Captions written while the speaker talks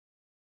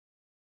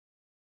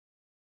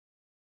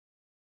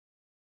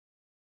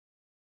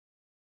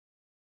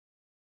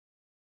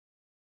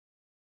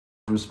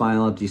from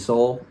Smile Empty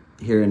Soul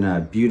here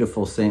in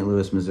beautiful St.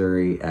 Louis,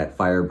 Missouri at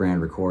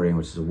Firebrand Recording,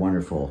 which is a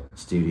wonderful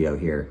studio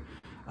here,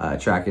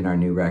 tracking our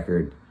new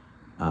record,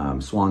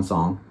 Swan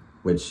Song,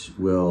 which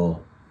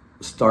will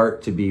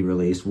start to be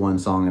released one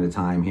song at a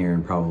time here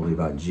in probably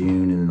about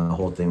June, and then the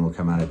whole thing will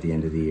come out at the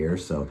end of the year.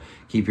 So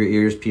keep your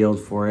ears peeled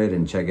for it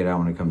and check it out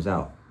when it comes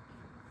out.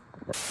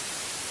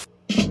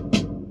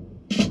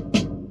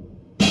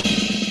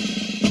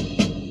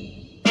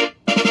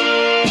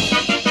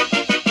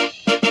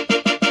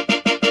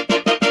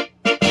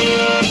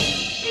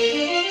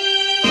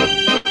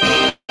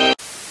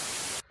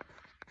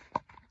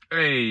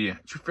 Hey,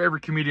 it's your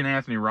favorite comedian,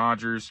 Anthony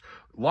Rogers,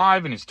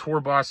 live in his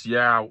tour bus,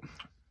 yeah.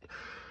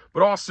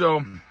 But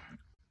also,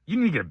 you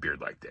need to get a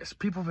beard like this.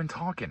 People have been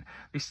talking.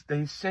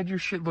 They said your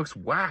shit looks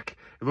whack.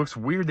 It looks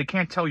weird. They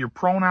can't tell your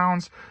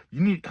pronouns.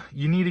 You need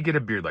to get a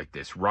beard like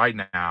this right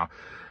now.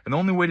 And the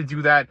only way to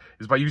do that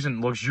is by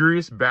using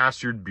Luxurious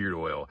Bastard Beard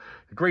Oil.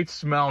 Great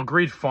smell,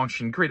 great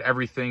function, great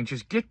everything.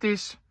 Just get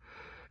this.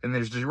 And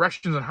there's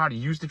directions on how to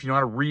use it if you know how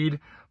to read.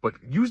 But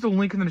use the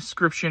link in the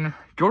description.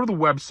 Go to the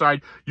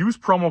website. Use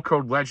promo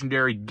code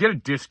LEGENDARY. Get a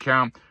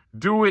discount.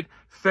 Do it.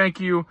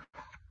 Thank you.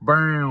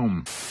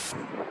 Boom.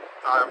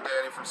 Hi, I'm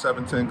Danny from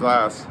 710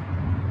 Glass.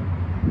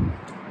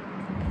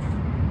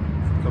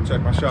 Come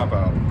check my shop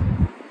out.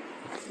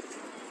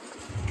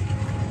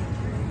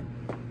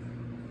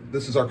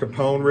 This is our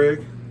Capone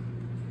rig.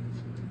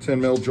 10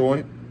 mil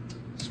joint.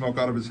 Smoke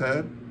out of his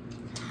head.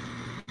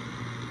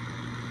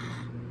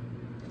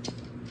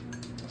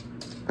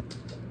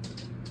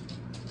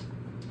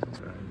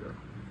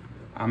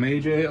 I'm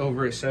AJ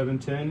over at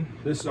 710.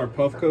 This is our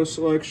Puffco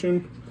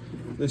selection.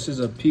 This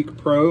is a Peak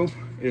Pro. It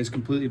is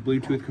completely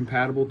Bluetooth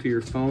compatible to your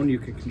phone. You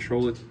can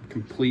control it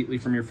completely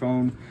from your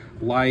phone.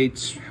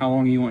 Lights, how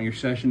long you want your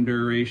session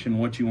duration,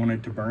 what you want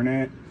it to burn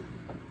at.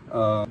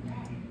 Hi,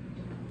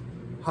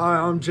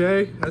 I'm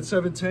Jay at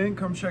 710.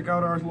 Come check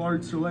out our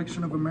large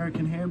selection of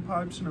American hand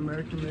pipes and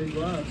American made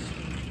glass.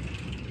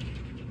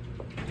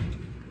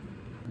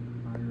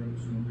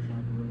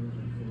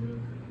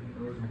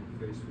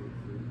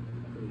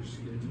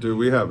 Dude,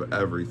 we have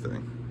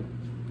everything.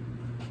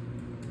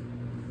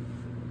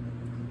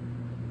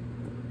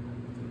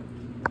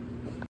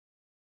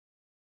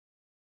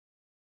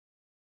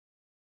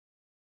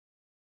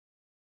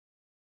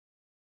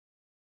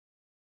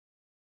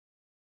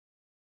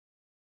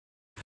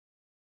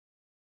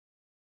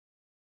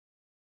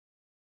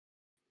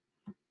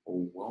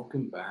 Well,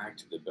 welcome back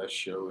to the best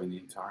show in the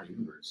entire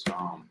universe.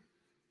 Thank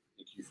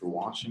you for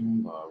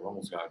watching. We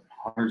almost got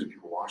hundreds of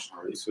people watching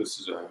already, so this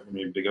is going to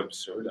be a big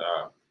episode.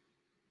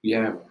 We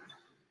have, if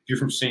you're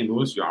from St.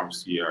 Louis, you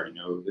obviously already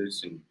know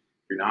this, and if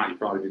you're not, you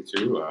probably did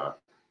too. You're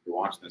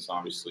watching this,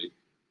 obviously.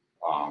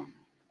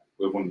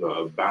 We have one of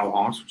the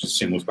Battlehawks, which is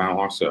St. Louis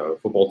Battlehawks,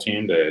 football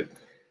team that,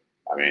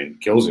 I mean,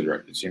 kills it,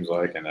 right, it seems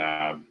like, and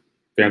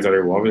fans out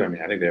there love it. I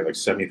mean, I think they have like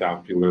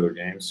 70,000 people go to their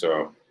games,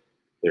 so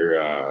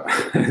their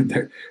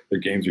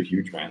games are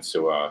huge, man.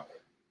 So I'm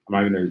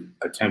not going to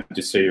attempt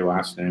to say your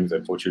last names. I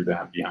butchered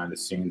that behind the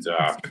scenes.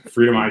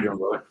 Freedom, how you doing,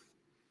 brother?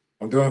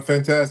 I'm doing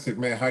fantastic,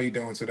 man. How you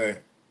doing today?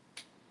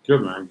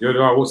 Good, man. Good.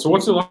 So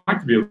what's it like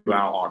to be a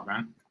Battlehawk,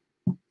 man?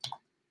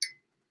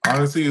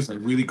 Honestly, it's a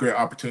really great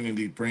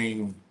opportunity to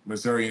bring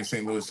Missouri and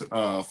St. Louis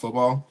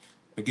football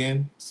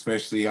again.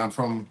 Especially, I'm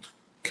from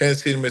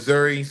Kansas City,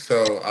 Missouri,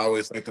 so I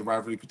always like the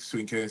rivalry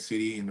between Kansas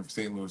City and the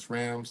St. Louis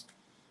Rams.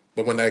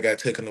 But when that got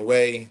taken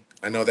away,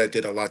 I know that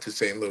did a lot to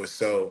St. Louis.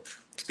 So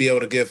to be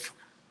able to give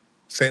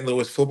St.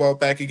 Louis football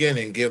back again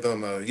and give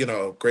them a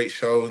great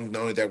show,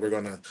 knowing that we're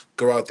gonna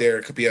go out there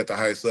and could be at the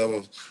highest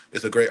level,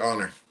 is a great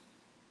honor.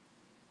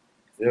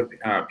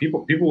 Yeah,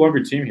 people love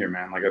your team here,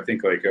 man. Like I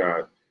think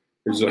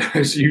there's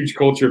a huge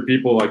culture of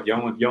people like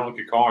yelling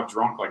cacaw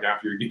drunk like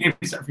after your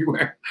games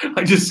everywhere.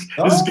 Like just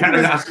kind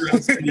of after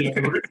us.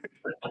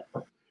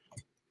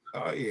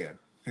 Oh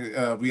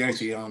yeah, we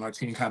actually on our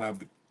team kind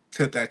of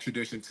took that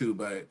tradition too.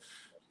 But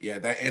yeah,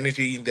 that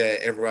energy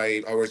that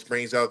everybody always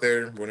brings out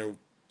there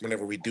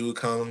whenever we do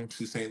come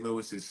to St.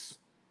 Louis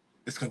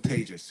it's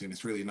contagious and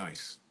it's really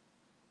nice.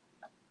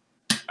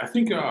 I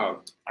think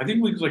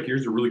leagues like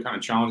yours are really kind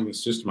of challenging the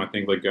system. I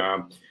think like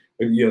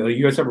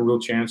you guys have a real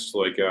chance to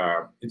like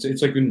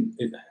it's like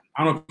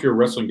I don't know if you're a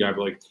wrestling guy,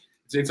 but like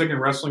it's like in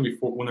wrestling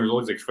before when there's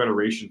always like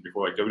federations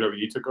before like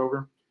WWE took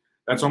over.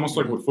 That's almost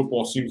like what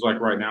football seems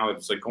like right now.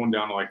 It's like going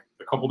down to like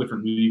a couple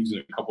different leagues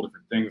and a couple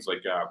different things,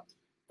 like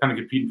kind of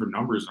competing for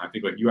numbers. And I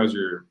think like you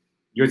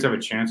guys have a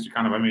chance to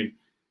kind of, I mean,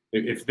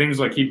 if things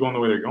like keep going the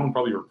way they're going,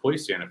 probably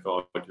replace the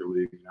NFL like your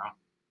league, you know?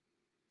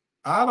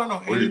 I don't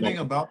know anything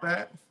about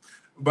that,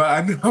 but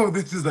I know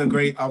this is a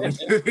great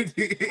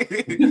opportunity.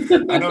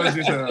 I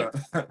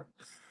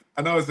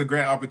know it's a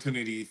great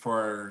opportunity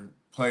for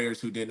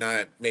players who did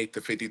not make the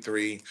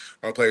 53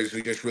 or players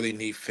who just really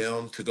need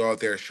film to go out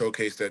there and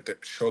showcase their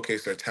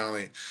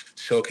talent,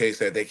 showcase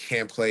that they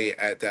can play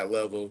at that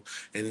level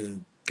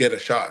and get a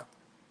shot.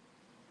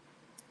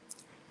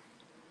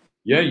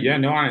 Yeah,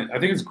 no, I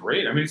think it's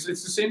great. I mean, it's the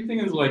same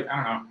thing as like, I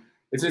don't know.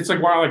 It's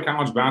like why I like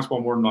college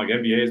basketball more than like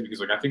NBA is because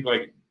like I think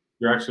like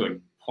you're actually like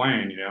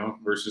playing, you know,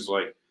 versus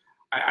like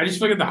I just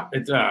feel like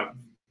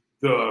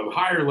the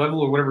higher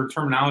level or whatever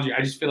terminology,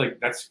 I just feel like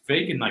that's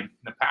fake and like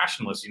the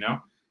passionless, you know.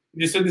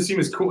 It just doesn't seem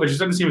as cool. It just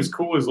doesn't seem as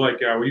cool as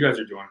like what you guys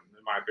are doing,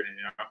 in my opinion,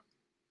 you know.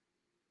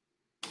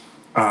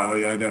 Oh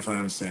yeah, I definitely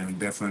understand.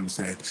 Definitely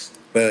understand.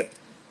 But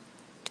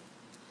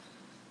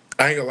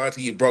I ain't gonna lie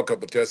to you, broke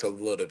up with just a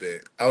little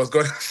bit. I was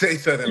going to say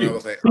something, and I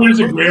was like, You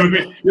just agree with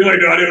me. You're like,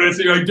 no,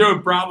 you're like,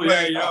 dude, probably, yeah,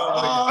 like, you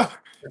know.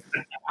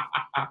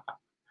 Like,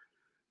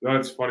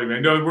 that's funny,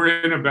 man. No,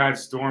 we're in a bad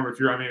storm. If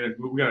you're, I mean,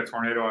 we got a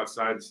tornado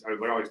outside. I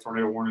like all these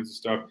tornado warnings and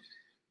stuff.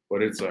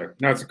 But it's no,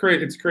 it's a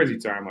crazy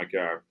time. Like,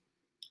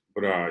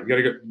 but you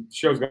gotta get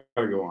show's gotta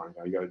go on.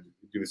 You gotta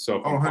do the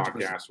cell phone 100%.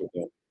 podcast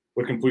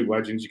with complete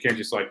legends. You can't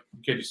just like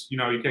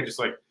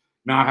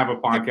not have a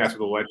podcast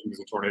with a legend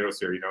because a tornado's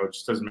here. You know, it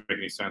just doesn't make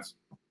any sense.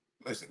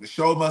 Listen, the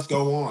show must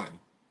go on.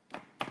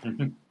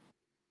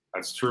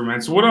 That's true,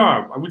 man. So what?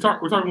 We're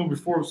talking a little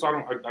before, so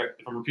if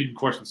I'm repeating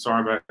questions,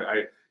 sorry, but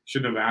I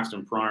shouldn't have asked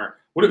him prior.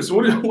 What is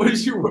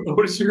your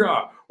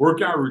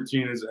workout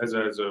routine as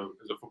a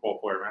football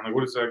player, man? Like,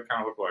 what does that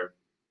kind of look like?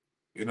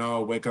 You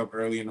know, wake up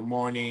early in the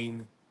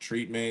morning,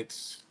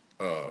 treatments,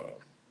 film.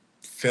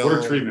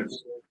 What are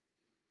treatments?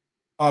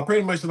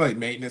 Pretty much like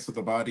maintenance of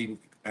the body.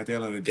 At the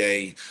end of the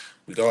day,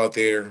 we go out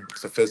there.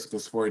 It's a physical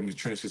sport in the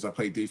trenches. I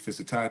play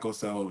defensive tackle,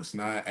 so it's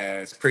not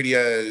as pretty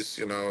as,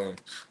 you know,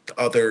 the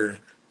other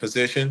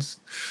positions.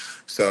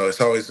 So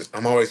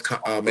I'm always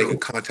making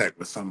contact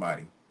with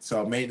somebody.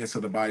 So maintenance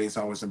of the body is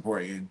always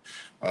important.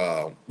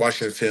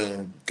 Watching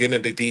film,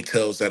 getting the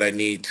details that I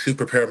need to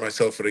prepare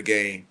myself for the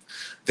game.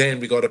 Then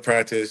we go to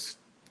practice.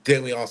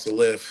 Then we also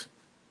lift,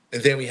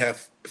 and then we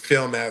have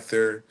film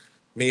after.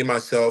 Me and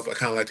myself, I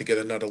kind of like to get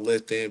another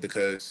lift in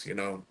because, you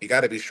know, you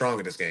got to be strong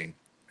in this game.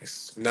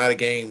 It's not a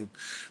game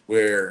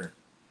where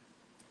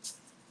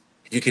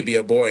you can be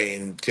a boy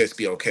and just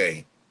be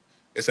okay.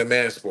 It's a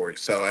man sport.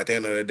 So at the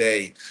end of the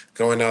day,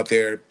 going out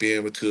there, being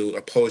able to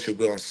oppose your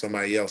will on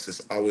somebody else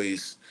is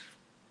always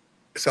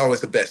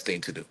the best thing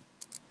to do.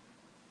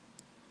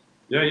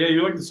 Yeah,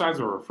 you're like the size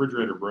of a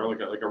refrigerator, bro. Like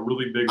a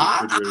really big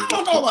refrigerator. I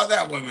don't know about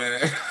that one,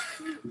 man.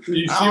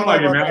 You seem like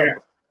it, man.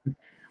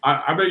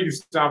 I bet you can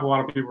stop a lot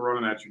of people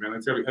running at you, man.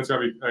 That's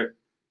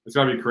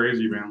gotta be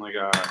crazy, man. Like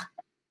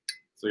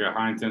it's like a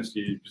high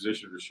intensity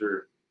position for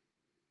sure.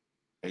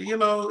 You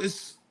know,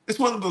 it's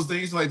one of those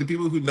things like the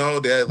people who know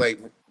that like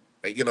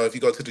you know, if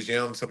you go to the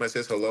gym, somebody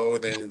says hello,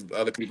 and then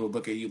other people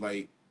look at you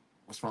like,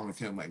 what's wrong with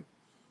him? Like,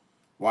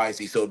 why is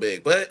he so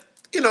big? But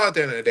you know, at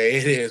the end of the day,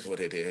 it is what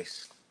it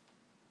is.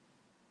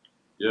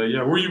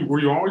 Yeah. Were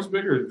you always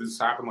big, or did this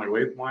happen like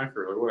late in life,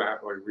 or like what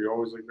happened? Like, were you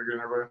always like bigger than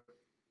everybody?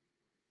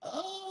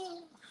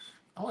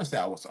 I want to say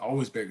I was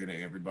always bigger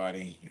than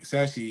everybody. It's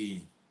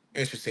actually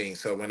interesting.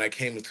 So when I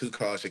came to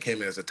college, I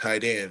came in as a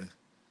tight end,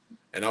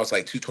 and I was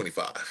like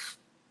 225.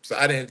 So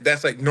I didn't.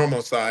 That's like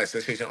normal size.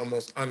 That's actually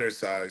almost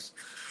undersized.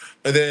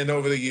 And then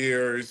over the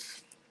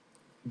years,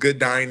 good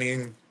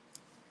dining,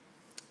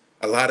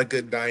 a lot of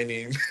good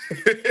dining.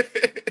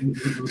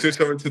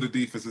 Switched over to the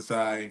defensive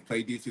side,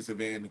 played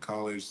defensive end in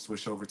college,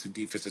 switched over to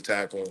defensive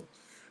tackle.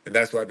 And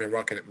that's what I've been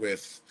rocking it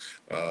with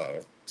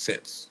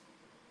since.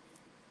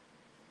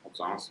 That's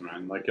awesome,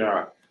 man. Like,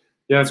 yeah,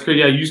 it's great.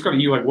 Yeah, you just gotta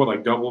eat like what,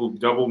 like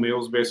double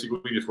meals basically.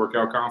 You just work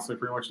out constantly,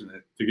 pretty much, and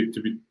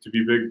to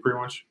be big, pretty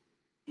much.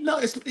 No,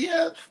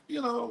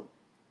 you know,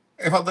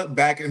 if I look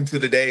back into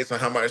the days on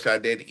how much I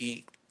did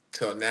eat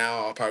till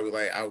now, I'll probably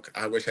like,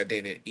 I wish I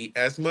didn't eat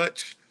as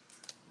much,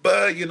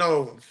 but you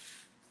know,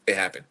 it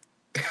happened.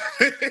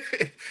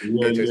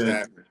 It just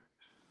happened.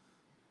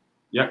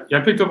 Yeah, I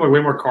picked up like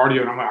way more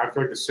cardio, and I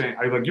feel like the same.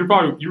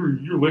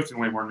 You're lifting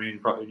way more than me,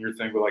 probably in your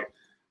thing, but like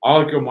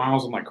I'll like go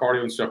miles on like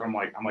cardio and stuff. I'm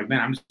like, man,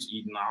 I'm just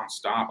eating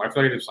nonstop. I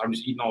feel like I'm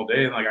just eating all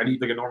day, and like I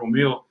eat like a normal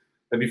meal.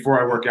 And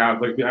before I work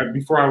out, like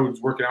before I was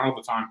working out all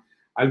the time,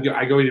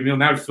 I go eat a meal.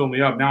 Now it's filling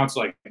me up. Now it's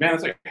like, man,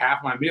 it's like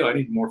half my meal. I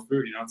need more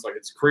food. You know, it's like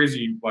it's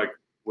crazy. Like,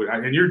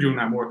 and you're doing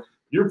that more.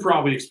 You're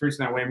probably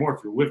experiencing that way more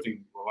if you're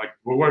lifting. Like,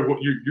 what are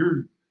you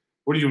doing?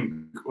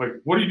 Like,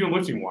 what are you doing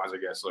lifting wise? I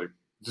guess like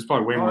just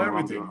probably way more than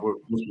I'm doing.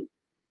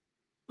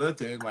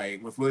 Lifting,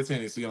 like with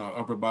lifting, it's, you know,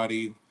 upper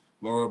body,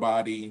 lower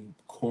body,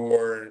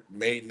 core,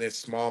 maintenance,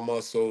 small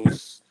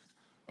muscles,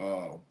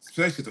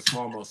 especially the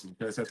small muscles.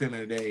 Because at the end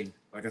of the day,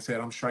 like I said,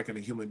 I'm striking a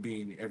human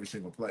being every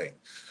single play.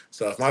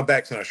 So if my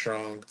back's not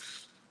strong,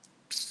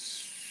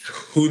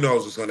 who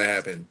knows what's going to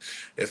happen?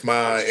 If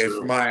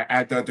my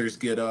adductors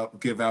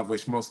give out,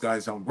 which most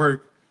guys don't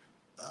work,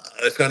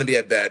 it's going to be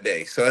a bad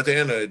day. So at the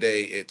end of the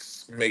day,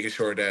 it's making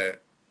sure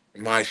that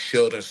my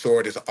shield and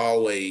sword is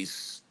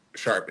always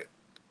sharpened.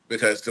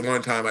 Because the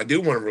one time I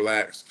do want to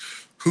relax,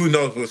 who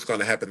knows what's going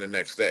to happen the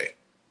next day.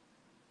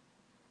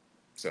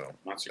 So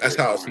that's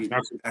how I see.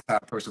 That's how I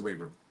approach the weight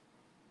room.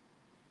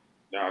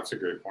 No, that's a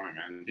great point,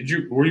 man.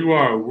 Were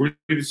you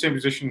the same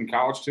position in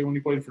college too when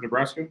you played for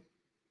Nebraska?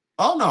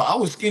 Oh no, I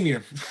was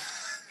skinnier.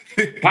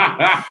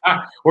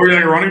 Were you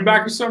like a running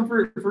back or something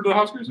for the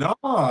Huskers? No,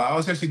 I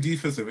was actually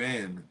defensive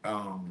end.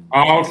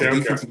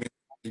 Okay.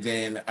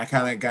 Then I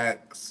kind of got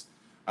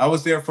I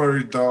was there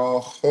for the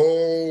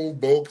whole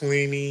Bo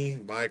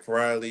Pelini, Mike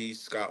Riley,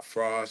 Scott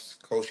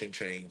Frost coaching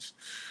change.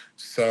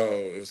 So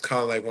it was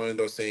kind of like one of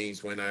those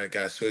things when I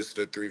got switched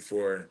to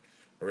 3-4.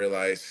 I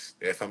realized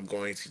if I'm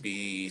going to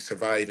be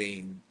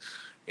surviving,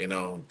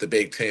 the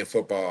Big Ten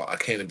football, I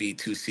can't be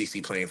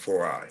 260 playing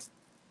 4-eye.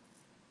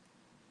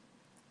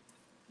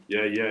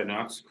 Yeah,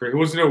 no, that's great.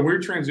 Was it a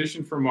weird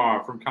transition from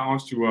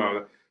college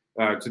to the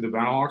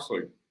Battlehawks?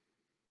 Like,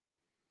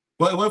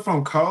 Well, it went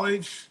from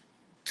college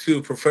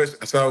to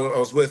professional. So I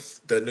was with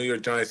the New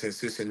York Giants in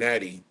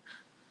Cincinnati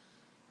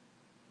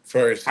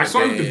first, I and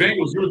saw you with the then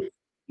Bengals.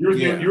 You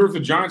were with the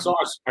Giants.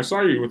 I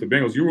saw you with the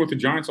Bengals. You were with the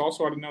Giants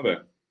also. I didn't know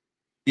that.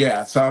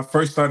 yeah. So I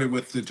first started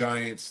with the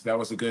Giants. That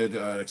was a good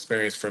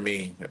experience for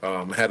me.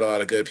 Had a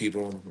lot of good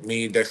people.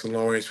 Me, Dexter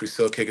Lawrence, we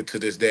still kick it to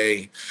this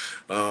day.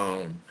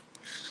 Um,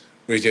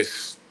 we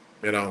just,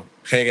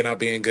 hanging out,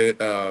 being good,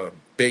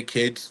 big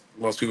kids.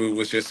 Most people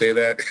would just say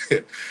that.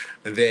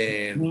 And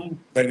then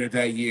later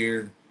that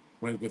year,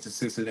 went with the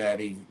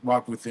Cincinnati,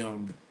 walked with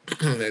them,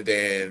 and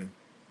then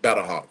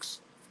Battlehawks.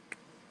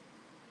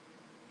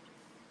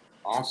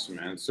 Awesome,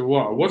 man. So,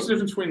 what's the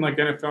difference between like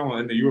NFL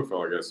and the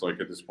UFL? I guess like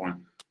at this point,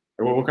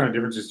 like, what kind of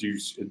differences do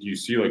you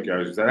see? Like,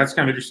 guys, that's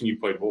kind of interesting. You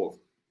played both.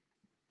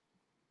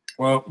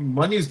 Well,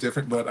 money is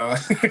different, but I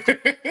figured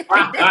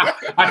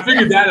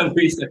that at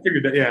least. I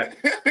figured that.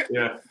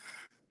 Yeah.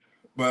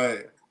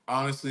 But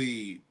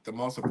honestly, the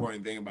most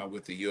important thing about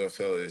with the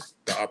UFL is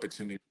the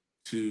opportunity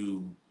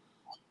to,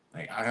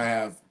 like,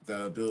 I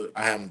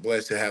am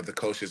blessed to have the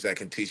coaches that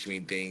can teach me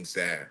things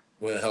that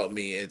will help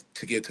me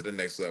to get to the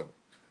next level,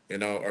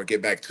 or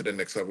get back to the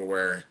next level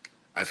where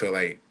I feel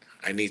like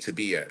I need to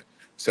be at.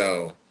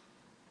 So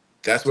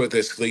that's what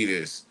this league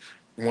is.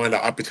 One,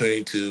 the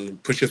opportunity to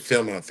put your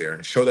film out there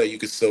and show that you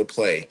can still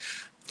play.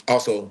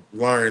 Also,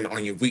 learn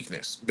on your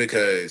weakness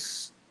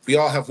because we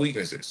all have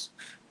weaknesses.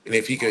 And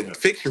if you can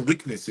fix your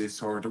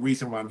weaknesses, or the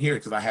reason why I'm here,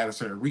 because I had a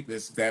certain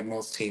weakness that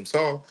most teams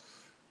saw.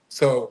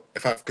 So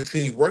if I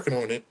continue working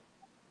on it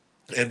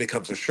and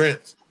becomes a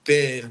strength,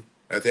 then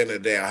at the end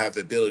of the day, I'll have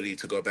the ability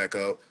to go back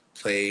up,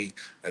 play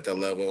at that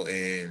level,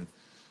 and,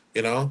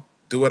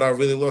 do what I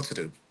really love to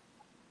do.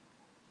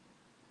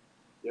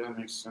 Yeah, that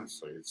makes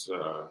sense. Like it's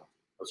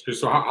that's good.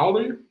 So how old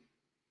are you?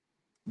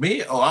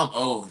 Me? Oh, I'm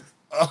old.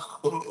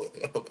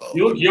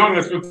 You look young.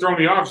 That's what throw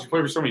me off. You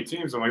play for so many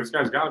teams. I'm like, this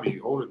guy's got to be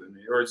older than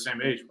me, or the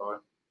same age, probably.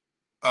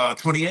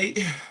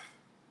 28.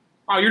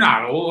 Oh, you're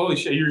not old. Holy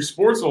shit, you're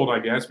sports old, I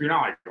guess, but you're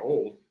not like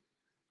old.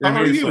 How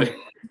old are you? Like,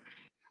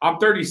 I'm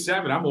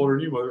 37. I'm older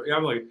than you, but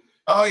I'm like,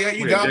 oh yeah,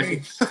 you got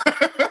me.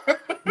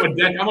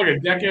 I'm like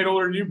a decade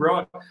older than you,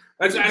 bro.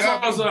 I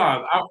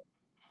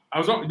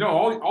was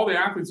all the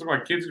athletes look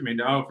like kids to me.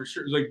 No, for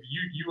sure. Like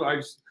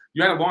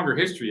you had a longer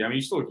history. I mean,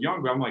 you still look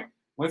young, but I'm like,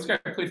 well, this guy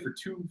played for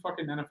 2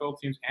 fucking NFL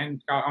teams,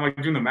 and I'm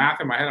like doing the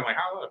math in my head. I'm like,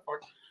 how the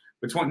fuck?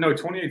 But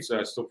 28's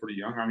still pretty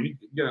young. I mean,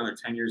 you get another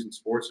 10 years in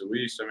sports at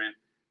least. I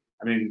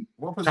mean,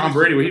 Tom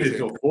Brady, he did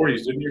till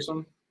 40s, didn't he, or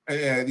something?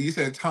 Yeah, you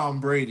said Tom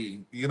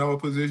Brady. You know what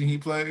position he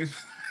plays?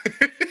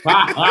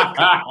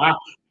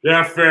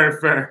 Yeah,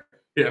 fair.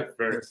 Yeah,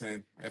 fair.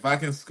 Listen, if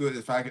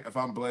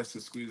I'm blessed to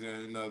squeeze in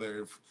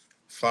another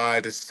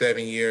 5 to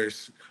 7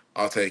 years,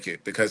 I'll take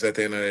it, because at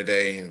the end of the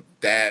day,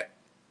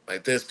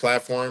 this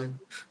platform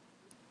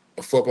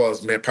of football is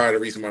part of the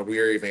reason why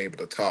we're even able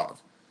to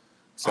talk.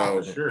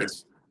 So for sure.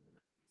 It's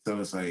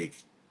like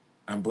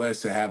I'm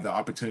blessed to have the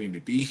opportunity to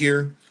be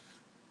here,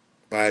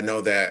 but I know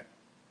that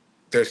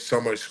there's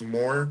so much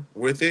more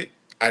with it.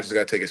 I just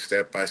got to take it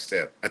step by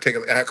step. I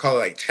call it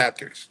like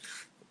chapters.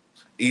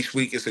 Each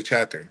week is a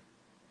chapter.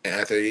 And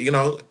after, in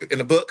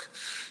the book,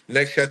 the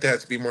next chapter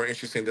has to be more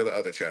interesting than the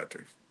other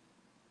chapters.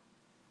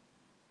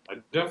 I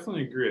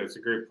definitely agree. That's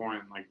a great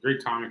point. Like, great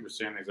timing for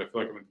saying things. I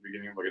feel like I'm at the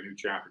beginning of like a new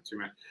chapter too,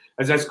 man.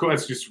 That's cool.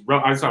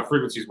 That's how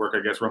frequencies work, I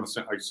guess. We're on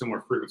the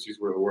similar frequencies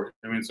where the work.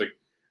 I mean, it's like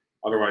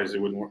otherwise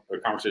it wouldn't work. The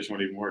conversation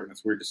wouldn't even work. And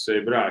that's weird to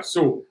say. But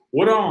so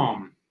what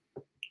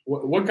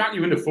got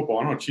you into football?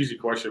 I don't know, cheesy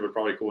question, but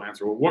probably a cool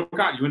answer. What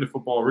got you into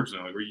football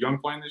originally? Like, were you young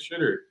playing this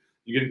shit, or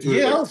you get into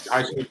it like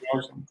high school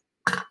or something?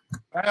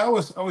 I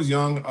was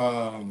young.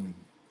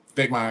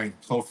 Thank my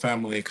whole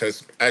family,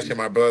 because actually all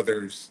my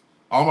brothers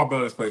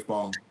play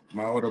ball.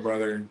 My older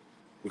brother,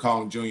 we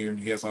call him Junior.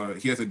 He has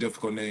a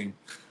difficult name,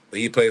 but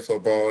he played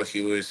football.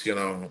 He was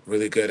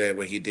really good at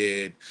what he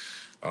did.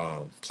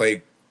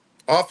 Played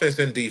offense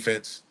and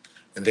defense.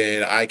 And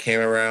then I came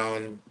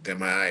around. Then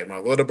my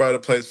little brother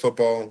plays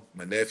football.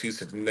 My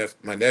nephews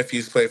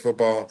play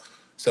football.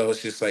 So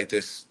it's just like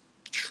this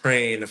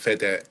train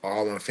effect that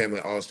all my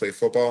family always play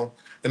football,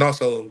 and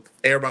also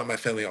everybody in my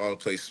family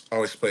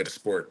always played a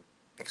sport.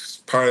 It's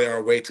part of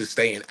our way to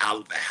staying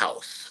out of the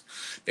house,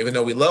 even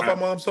though we love our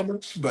mom so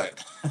much.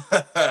 But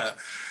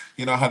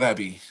you know how that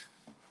be.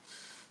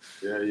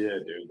 Yeah,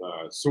 dude.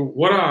 So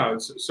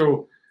what?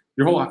 So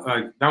your whole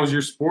that was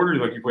your sport, or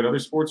like you played other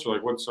sports, or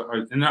like what's?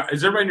 And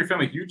is everybody in your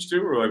family huge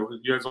too, or like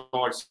you guys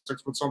all like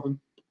 6 foot something?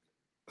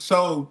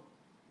 So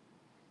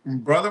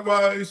brother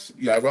wise,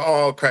 yeah, we're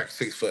all cracked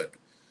 6 foot.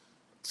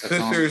 That's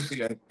awesome. Sisters,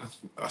 yeah,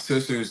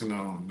 sisters,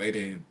 no, they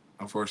didn't.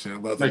 Unfortunately,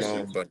 I love them Makes all,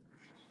 sense. but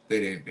they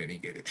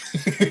didn't get it.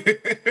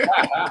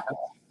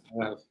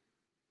 Yeah.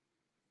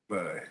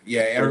 But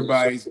yeah,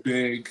 everybody's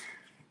big.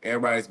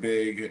 Everybody's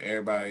big.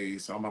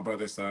 Everybody's on my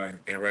brother's side.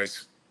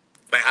 Everybody's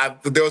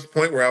like, there was a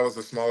point where I was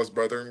the smallest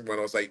brother when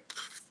I was like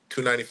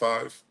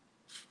 295,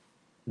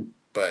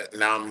 but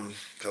now I'm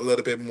a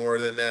little bit more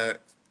than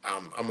that.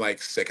 I'm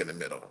like sick in the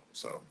middle.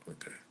 So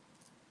okay.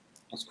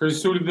 That's crazy.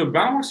 So did the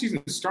Battlehawk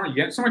season start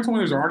yet? Somebody told me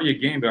there was already a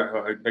game, but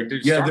like did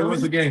it Yeah, start there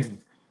was already? a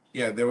game.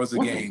 Yeah, there was a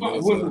What the game. There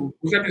fuck? was a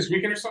Was that this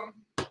weekend or something?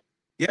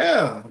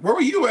 yeah. Where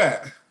were you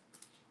at?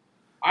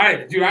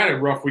 I had a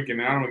rough weekend,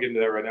 man. I don't want to get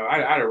into that right now. I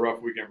had a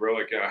rough weekend, bro.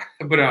 Like,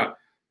 but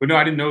no,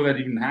 I didn't know that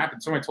even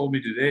happened. Somebody told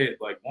me today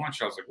at like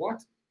lunch. I was like,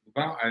 what?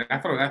 I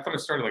thought it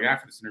started like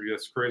after this interview.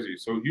 That's crazy.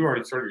 So you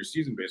already started your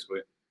season,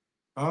 basically.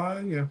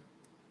 Yeah,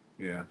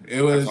 yeah. It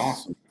That's was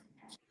awesome.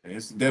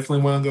 It's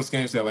definitely one of those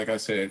games that, like I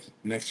said,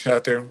 next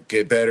chapter,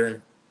 get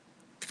better,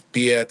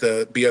 be at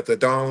the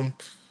dome.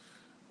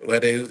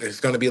 It's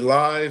going to be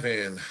live,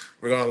 and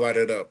we're going to light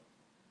it up.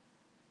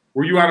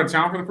 Were you out of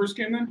town for the first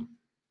game then?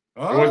 It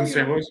Oh, wasn't yeah.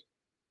 St. Louis.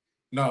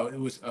 No, it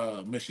was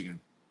Michigan.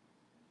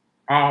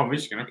 Oh,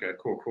 Michigan. Okay,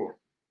 cool.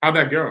 How'd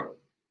that go?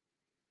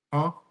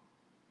 Huh?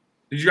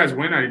 Did you guys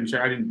win? I didn't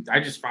check. I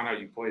just found out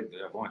you played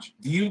a bunch.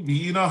 Do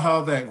you know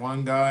how that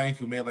one guy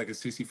who made like a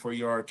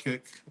 64-yard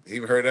kick?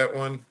 You heard that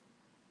one?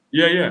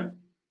 Yeah.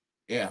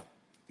 Yeah.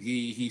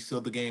 He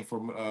sealed the game for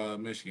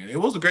Michigan. It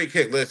was a great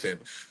kick. Listen,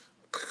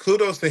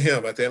 kudos to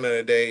him. At the end of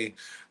the day,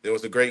 it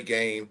was a great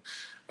game.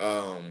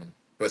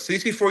 But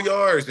 64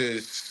 yards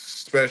is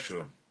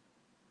special.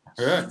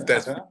 Yeah.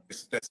 That's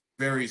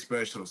very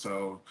special.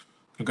 So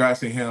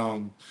congrats to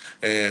him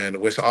and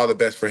wish all the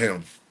best for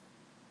him.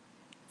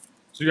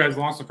 So you guys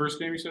lost the first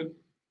game, you said? Is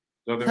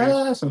that what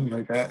that means? Something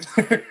like that.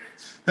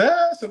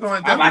 Something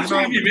like that. I'm not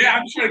trying to be mad.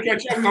 I'm just trying to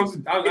catch up.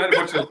 I had a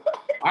bunch of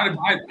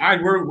I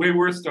had way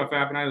worse stuff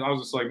happen. I was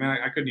just like, man,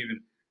 I couldn't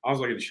even. I was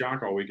like in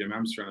shock all weekend. Man.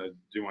 I'm just trying to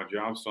do my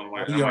job. So I'm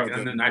like, and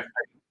then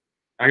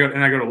I go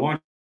to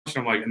lunch. And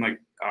I'm like,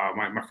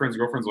 my friend's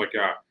girlfriend's like,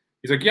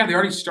 he's like, yeah, they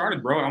already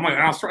started, bro. I'm like,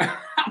 and I was trying.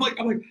 I'm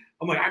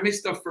like, I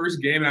missed the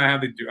first game, and I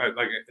had to do and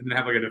then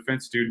have like a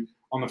defense dude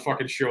on the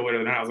fucking show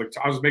later. Then I was like,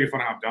 I was making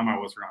fun of how dumb I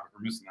was for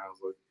missing that. I was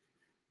like.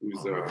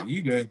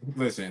 You good?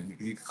 Listen,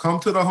 you come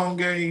to the home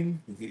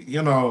game.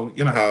 You know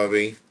how it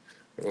be.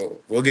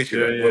 We'll get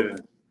you. Yeah. We'll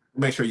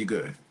make sure you're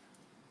good.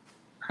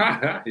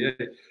 Yeah.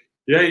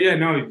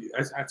 No,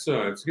 it's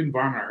a good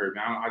environment. I heard.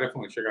 Man, I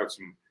definitely check out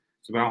some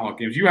Battlehawk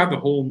games. You have the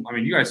whole. I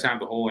mean, you guys have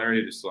the whole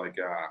area just like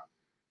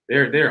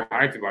they're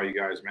hyped about you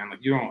guys, man. Like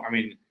you don't. I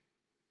mean,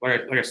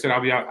 like I said, I'll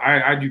be out.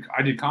 I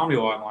did comedy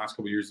a lot in the last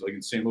couple of years, like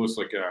in St. Louis,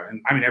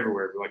 and I mean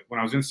everywhere. But like when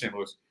I was in St.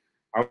 Louis.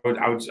 I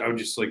would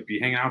just like be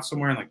hanging out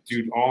somewhere and like,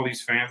 dude, all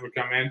these fans would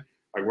come in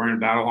like wearing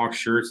Battlehawk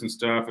shirts and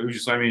stuff. It was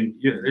just, I mean,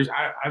 yeah,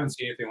 I haven't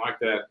seen anything like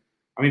that.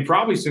 I mean,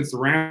 probably since the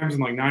Rams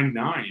in like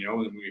 '99, you know,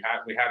 when we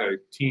had a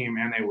team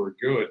and they were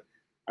good.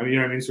 I mean, you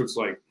know what I mean? So it's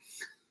like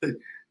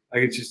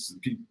it's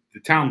just the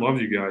town loves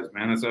you guys,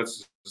 man. That's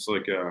just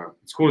like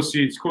it's cool to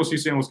see. It's cool to see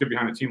St. Louis get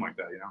behind a team like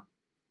that, you know.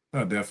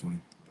 Oh, definitely.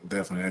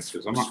 That's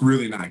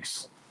really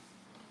nice.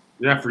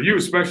 Yeah, for you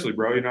especially,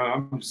 bro. You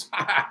know, I'm just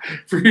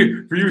for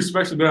you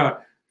especially.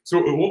 But so,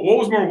 what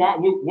was more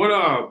wild?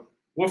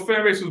 What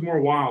fan base was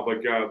more wild?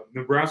 Like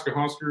Nebraska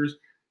Huskers,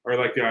 or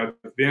like the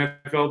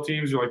NFL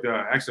teams, or like the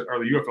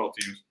UFL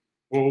teams?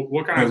 Well,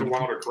 what kind of has a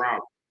wilder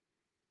crowd?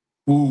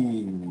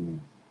 Ooh,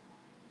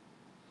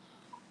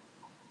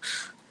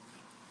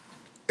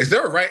 is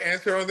there a right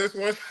answer on this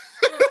one?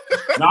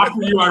 Not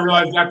for you. I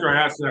realized after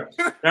I asked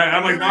that.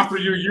 I'm like, not for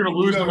you. You're gonna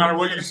lose no matter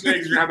what you say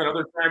because you're gonna have that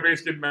other fan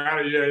base getting mad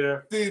at you. Yeah.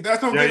 See,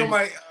 that's something I'm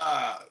like,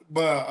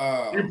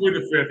 but you can play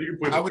the fifth. You can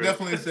play the I would fifth.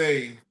 definitely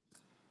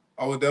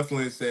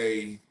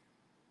say,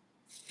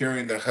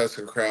 hearing the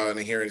Husker crowd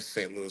and hearing the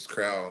St. Louis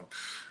crowd,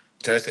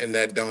 just in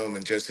that dome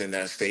and just in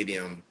that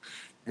stadium,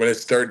 when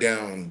it's third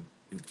down,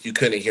 you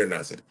couldn't hear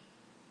nothing.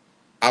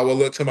 I would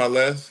look to my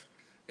left,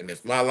 and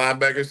if my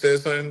linebacker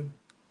says something,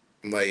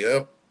 I'm like,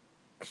 yep.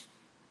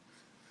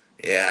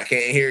 Yeah, I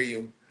can't hear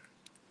you.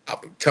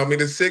 Tell me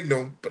the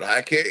signal, but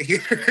I can't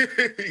hear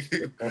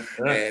you.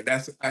 And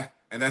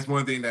that's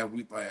one thing that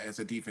we, like, as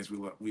a defense, we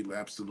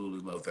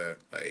absolutely love that.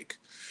 Like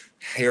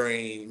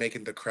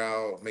making the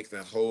crowd, making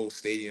the whole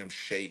stadium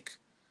shake,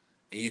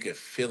 and you can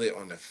feel it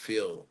on the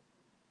field.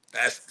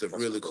 That's the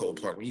really cool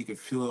part. When you can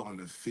feel it on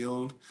the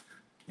field,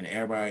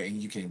 and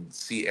you can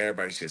see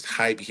everybody's just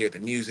hype. You hear the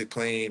music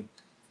playing.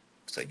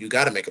 It's like you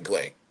got to make a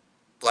play.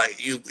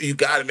 Like you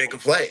got to make a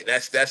play.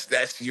 That's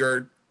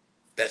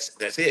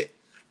it.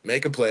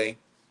 Make a play.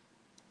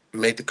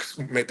 Make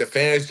the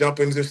fans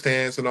jump into the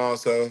stands and all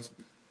stuff.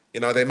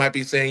 You know, they might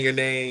be saying your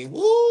name.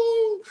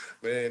 Woo!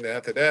 But then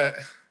after that,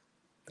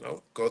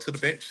 go to the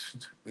bench.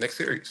 Next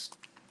series.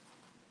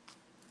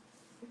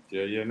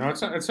 Yeah. No, it's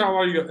how a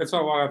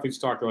lot of athletes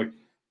talk. Like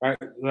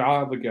I'll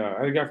have like I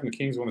had a guy from the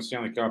Kings won the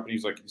Stanley Cup, and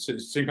he's like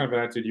same kind of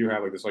attitude you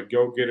have, like this like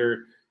go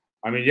getter,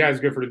 I mean, yeah, it's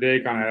good for today,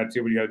 kind of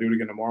attitude, but you got to do it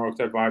again tomorrow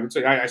type vibe. It's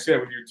like I see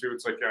that with you too.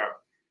 It's like a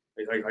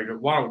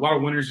lot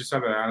of winners just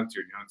have that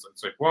attitude. You know,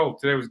 it's like, well,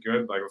 today was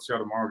good. Like, let's see how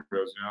tomorrow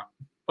goes. You know,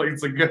 like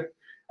it's like good.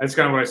 That's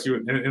kind of what I see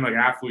in like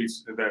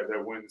athletes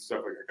that win and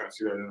stuff. Like I kind of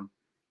see that in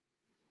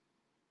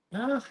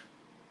them.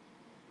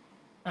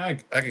 I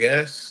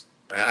guess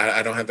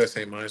I don't have that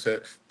same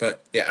mindset,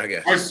 but yeah, I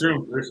guess. I just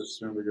assume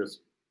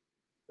because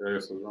I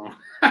guess I was wrong.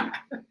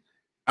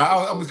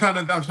 I'm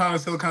trying to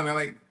still kind of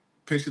like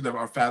picture them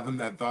or fathom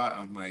that thought.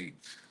 I'm like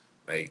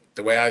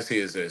the way I see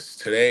it is this: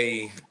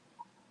 today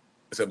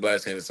it's a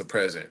blessing, it's a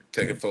present.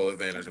 Taking full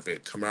advantage of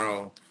it.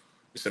 Tomorrow,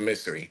 it's a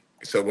mystery.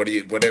 So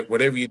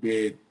whatever you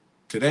did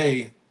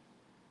today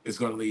is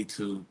going to lead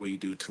to what you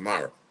do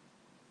tomorrow.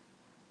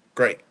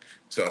 Great.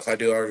 So if I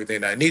do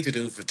everything that I need to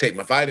do, for take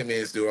my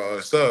vitamins, do all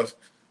the stuff,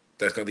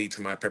 that's going to lead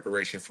to my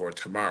preparation for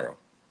tomorrow.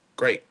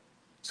 Great.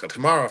 So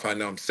tomorrow, if I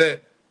know I'm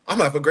set, I'm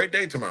gonna have a great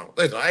day tomorrow.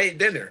 Listen, I ate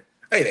dinner.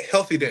 I ate a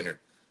healthy dinner.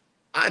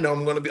 I know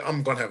I'm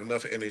gonna have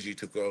enough energy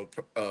to go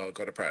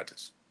to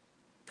practice.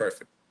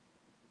 Perfect.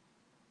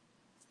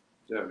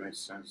 Yeah, that makes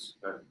sense.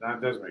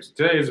 That does make sense.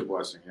 Today is a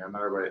blessing. Yeah,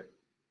 not everybody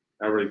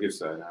gets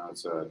that. Now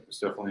it's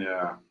definitely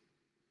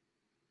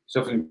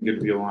good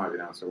to be alive. You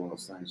know, it's one of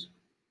those things.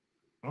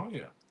 Oh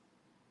yeah.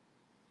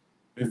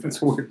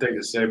 It's a weird thing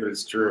to say, but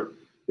it's true.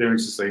 Yeah,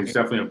 it's just like it's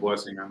definitely a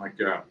blessing. I'm like,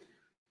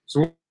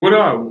 so what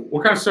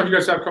kind of stuff you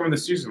guys have coming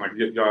this season? Like,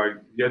 you got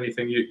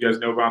anything you guys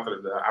know about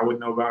that I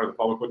wouldn't know about or the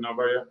public wouldn't know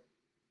about yet?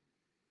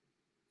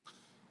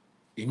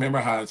 You remember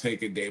how to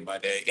take it day by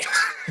day.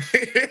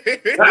 Did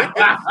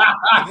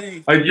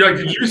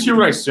you just hear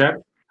what I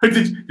said?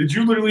 Did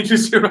you literally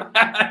just hear what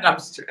I'm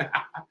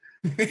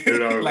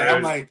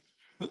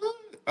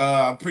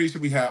I'm pretty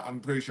sure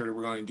that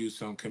we're going to do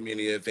some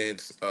community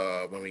events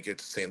when we get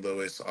to St.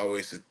 Louis.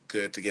 Always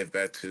good to get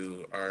back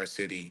to our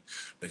city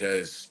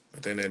because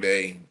at the end of the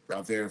day,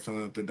 out there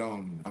filling up the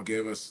dome, I'll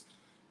give us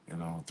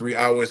 3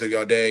 hours of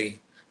your day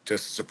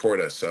just to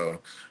support us. So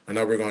I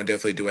know we're going to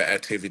definitely do an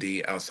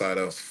activity outside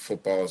of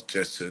football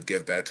just to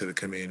give back to the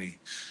community.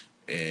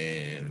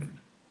 And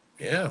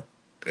yeah,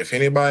 if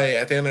anybody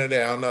at the end of the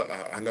day, I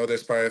know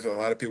there's probably a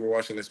lot of people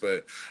watching this,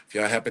 but if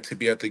y'all happen to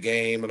be at the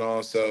game and all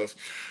that stuff,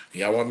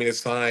 y'all want me to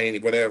sign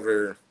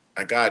whatever,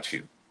 I got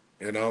you,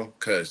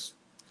 because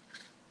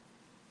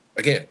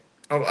again,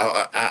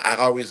 I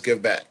always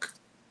give back.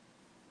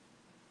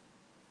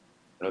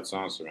 That's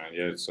awesome, man.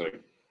 Yeah, it's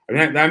like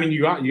I mean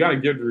you got to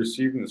give to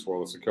receive in this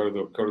world. It's the code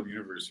of the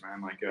universe,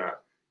 man. Like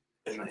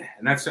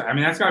and that's got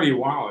to be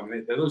wild. I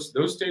mean those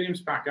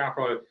stadiums pack out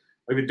probably.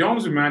 Like the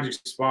dome's a magic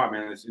spot,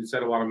 man. It's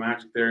had a lot of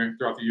magic there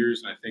throughout the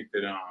years, and I think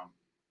that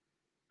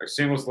like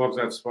St. Louis loves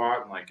that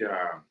spot. And like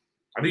I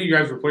think you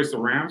guys replaced the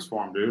Rams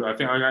for them, dude. I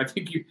think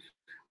you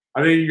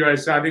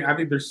guys. I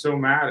think they're so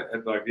mad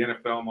at like the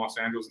NFL in Los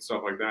Angeles and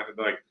stuff like that that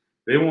like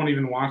they won't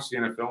even watch the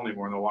NFL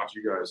anymore, and they'll watch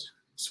you guys.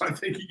 So I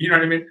think you know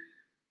what I mean.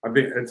 I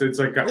think it's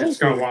like it's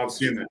kind of wild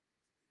seeing that.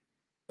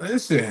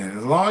 Listen,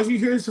 as long as you're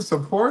here to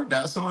support,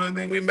 that's the only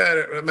thing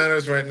that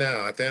matters right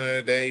now. At the end of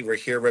the day, we're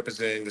here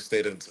representing the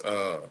state of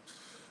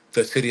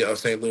the city of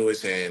St.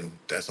 Louis, and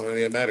that's the only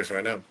thing that matters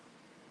right now.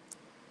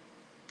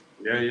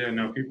 Yeah,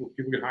 no, people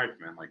get hyped,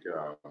 man. Like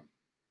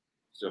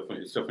it's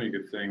definitely a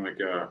good thing. Like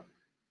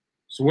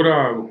so what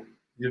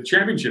the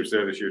championships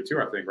there this year too,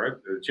 I think, right?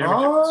 The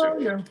championship.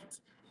 Yeah.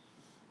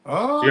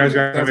 So you guys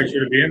got to make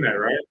sure to be in there,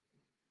 right?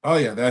 Oh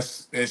yeah,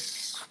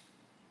 it's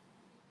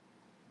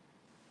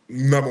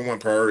number one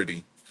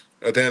priority.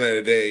 At the end of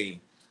the day,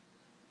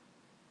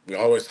 we're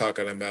always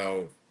talking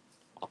about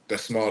the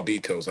small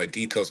details. Like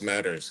details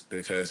matters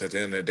because at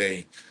the end of the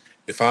day,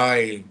 if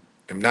I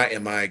am not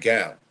in my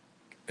gap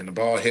and the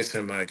ball hits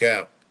in my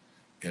gap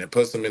and it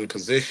puts them in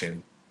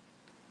position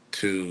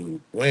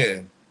to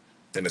win,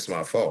 then it's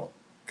my fault.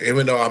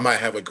 Even though I might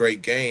have a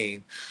great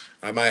game,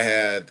 I might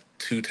have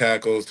 2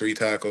 tackles, 3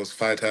 tackles,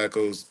 5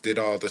 tackles, did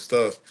all the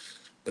stuff.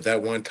 But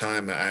that one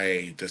time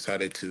I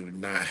decided to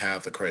not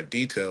have the correct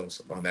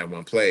details on that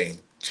one play,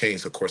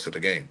 changed the course of the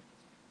game.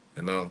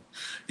 You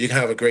can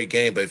have a great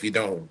game, but if you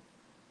don't,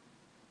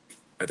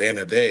 at the end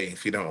of the day,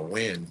 if you don't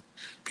win,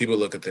 people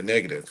look at the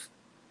negative.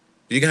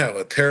 You can have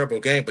a terrible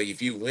game, but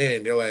if you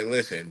win, they're like,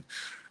 listen,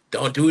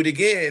 don't do it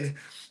again.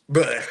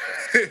 But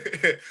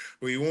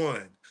we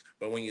won.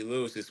 But when you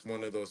lose, it's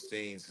one of those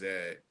things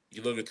that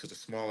you look into the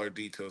smaller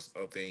details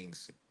of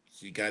things.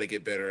 You got to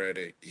get better at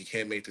it. You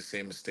can't make the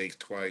same mistakes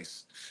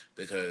twice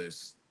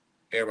because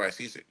everybody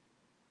sees it.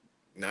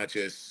 Not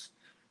just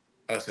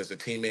us as a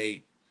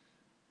teammate,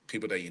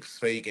 people that you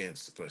play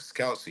against, but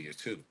scouts see it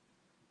too.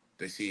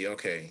 They see,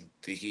 okay,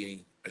 did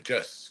he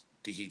adjust?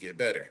 Did he get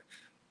better?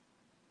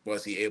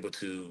 Was he able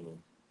to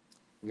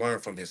learn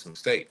from his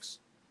mistakes?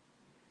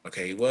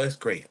 Okay, he was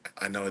great.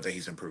 I know that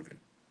he's improving.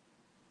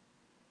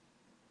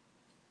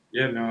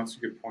 Yeah, no, that's a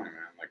good point, man.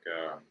 Like,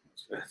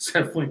 it's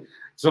definitely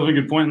a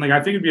good point. Like,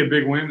 I think it'd be a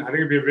big win. I think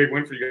it'd be a big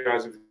win for you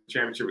guys if the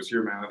championship was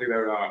here, man. I think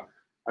that,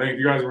 I think if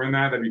you guys were in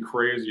that, that'd be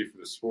crazy for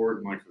the sport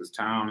and like for this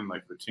town and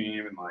like for the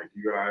team and like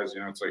you guys.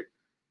 It's like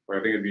I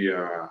think it'd be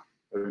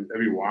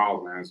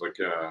wild, man. It's like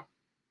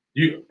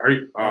You are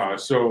you,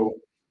 so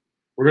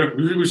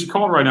we should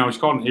call it right now. We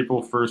should call it on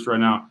April 1st right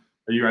now.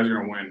 You guys are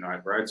gonna win,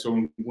 right?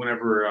 So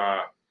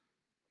whenever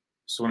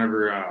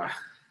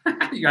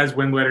you guys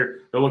win later,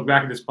 they'll look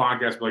back at this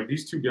podcast, but like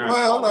these two guys.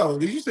 Well, no.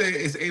 Did you say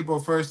it's April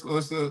 1st?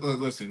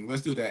 Listen.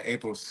 Let's do that.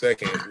 April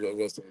 2nd.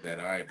 We'll say that,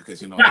 all right?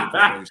 Because April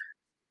 1st.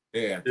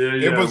 Yeah.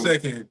 April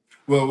 2nd.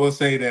 We'll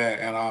say that,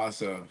 and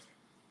also.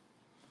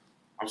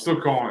 I'm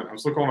still calling it. I'm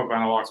still calling it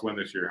Vanderlock's win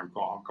this year. I'm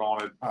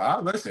calling it.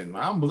 Listen,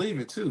 I don't believe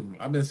it too.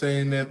 I've been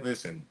saying that.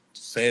 Listen,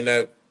 saying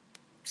that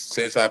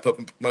since I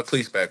put my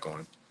cleats back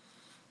on.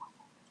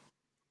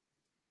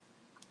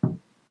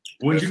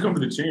 When did you come to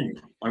the team?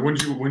 Like when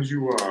did you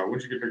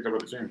get picked up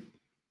at the team?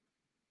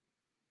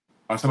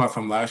 I was talking about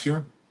from last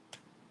year.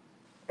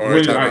 Or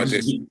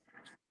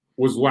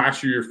was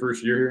last year your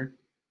first year here?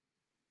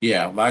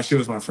 Yeah, last year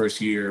was my first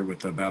year with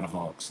the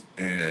Battlehawks,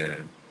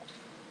 and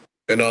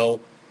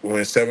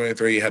went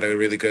 7-3, had a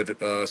really good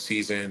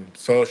season.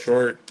 Fell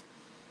short.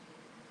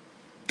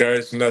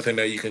 There's nothing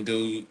that you can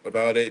do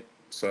about it.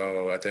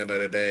 So at the end of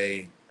the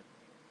day,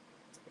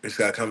 we just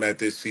gotta come back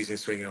this season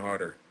swinging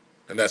harder,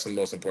 and that's the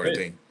most important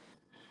thing.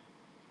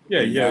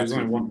 Yeah. There's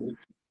only one.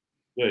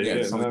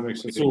 Yeah. No, that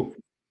makes sense.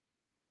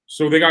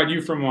 So they got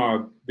you from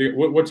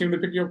what team they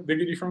picked you up? They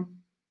get you from?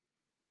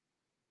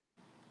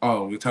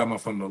 Oh, we talking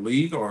about from the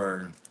league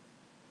or?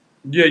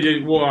 Yeah.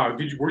 Well,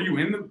 were you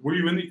in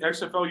the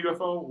XFL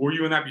UFO? Were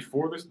you in that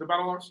before the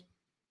Battlehawks?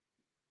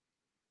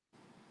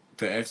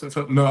 The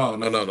XFL?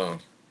 No.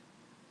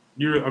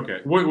 You're okay.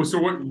 What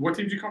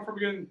team did you come from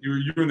again?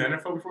 You were in the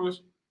NFL before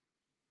this?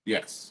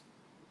 Yes.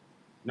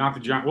 Not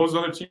the Giants. What was the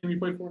other team you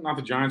played for? Not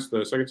the Giants.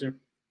 The second team.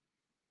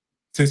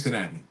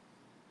 Cincinnati.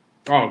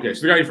 Oh, okay.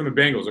 So they got you from the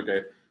Bengals.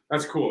 Okay,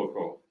 that's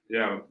cool.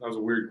 Yeah, that was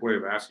a weird way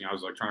of asking. I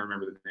was like trying to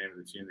remember the name of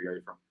the team they got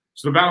you from.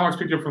 So the Battlehawks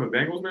picked you up from the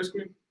Bengals,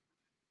 basically.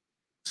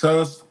 So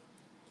it's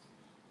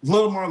a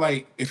little more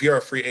like if you're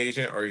a free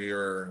agent or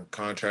your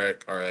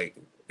contract, or like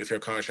if your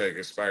contract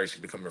expires,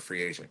 you become a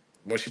free agent.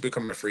 Once you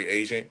become a free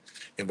agent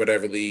in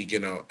whatever league,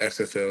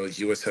 XFL,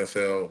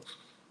 USFL,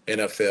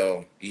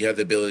 NFL, you have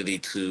the ability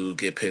to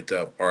get picked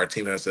up, or a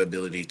team has the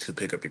ability to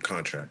pick up your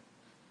contract.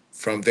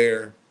 From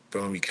there,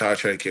 boom, your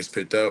contract gets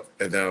picked up,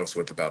 and that was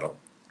what the battle.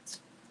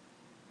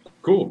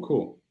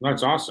 Cool.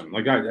 That's awesome.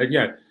 Like,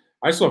 I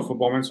still love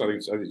football, man. So I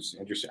think it's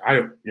interesting. I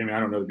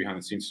don't know the behind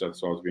the scenes stuff,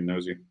 so I was being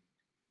nosy.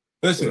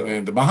 Listen,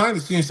 man, the behind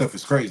the scenes stuff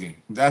is crazy.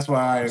 That's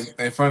why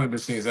in front of the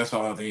scenes, that's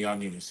all I think y'all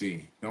need to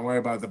see. Don't worry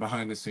about the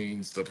behind the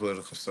scenes, the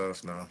political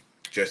stuff. No,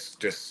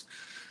 just at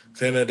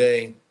the end of the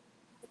day,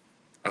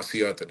 I'll see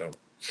you at the door.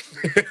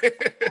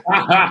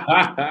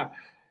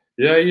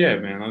 Yeah,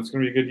 man. It's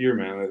gonna be a good year,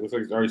 man. It looks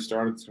like it's already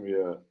started. It's gonna be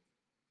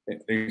I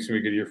think it's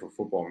gonna be a good year for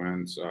football,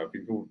 man. So,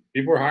 people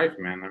are hyped,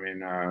 man. I mean,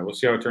 we'll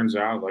see how it turns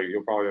out. Like,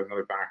 you'll probably have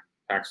another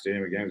packed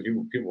stadium again.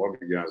 People love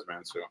you guys,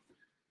 man. So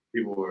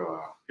people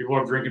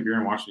love drinking beer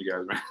and watching you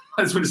guys, man.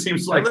 That's what it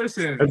seems like.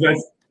 Listen,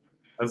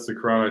 that's the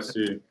crowd I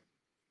see.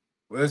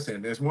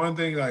 Listen, there's one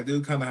thing I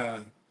do kind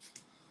of.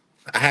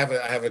 I have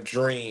a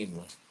dream.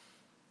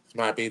 It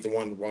might be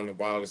one of the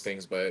wildest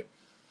things, but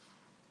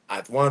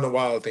one of the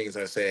wild things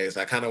I say is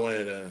I kind of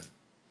wanted to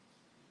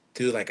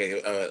do like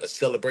a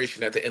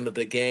celebration at the end of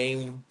the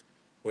game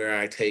where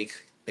I take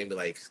maybe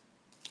like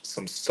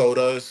some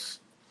sodas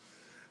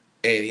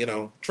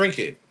and drink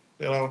it,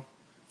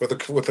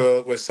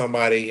 with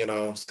somebody,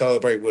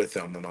 celebrate with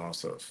them and all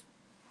stuff.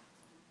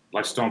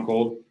 Like Stone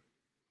Cold?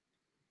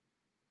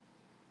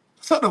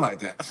 Something like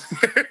that.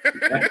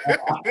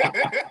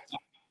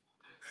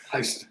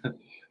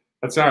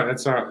 That's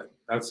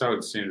how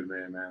it seemed to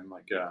me, man.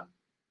 Like,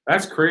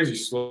 that's crazy.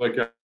 So, like,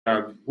 do you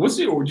know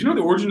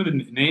the origin of the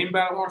name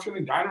Battlehawks?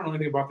 I don't know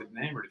anything about the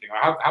name or anything.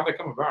 How'd that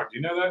come about? Do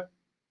you know that?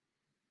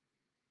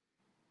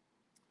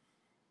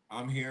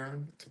 I'm here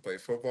to play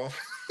football.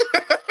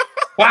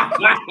 You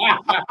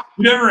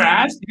never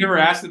asked? You never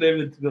asked the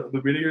name of the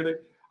video thing?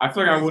 I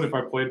feel like I would if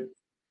I played.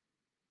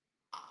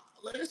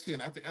 Listen,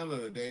 at the end of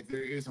the day,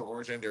 there is an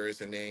origin, there is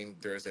a name,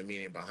 there is a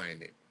meaning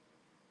behind it,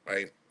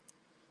 right?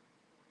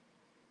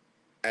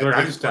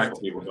 I just tackle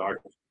people, dog.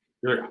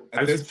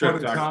 At this point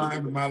in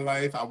time in my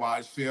life, I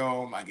watch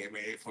film. I get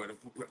ready for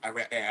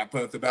I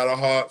put the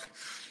Battlehawk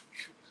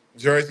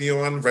jersey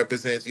on,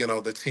 represents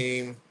the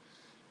team.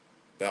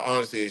 But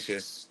honestly, it's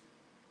just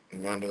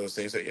one of those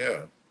things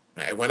that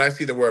And when I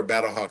see the word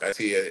Battlehawk, I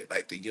see it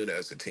like the unit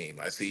as a team.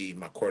 I see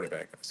my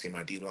quarterback. I see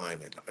my D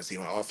lineman. I see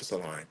my offensive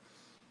line.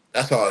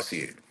 That's how I see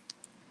it.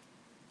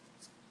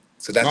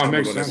 So that's how I'm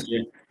going to.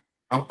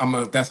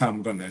 That's how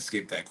I'm going to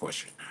escape that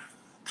question.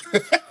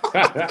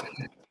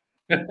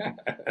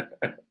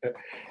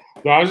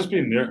 No, I was just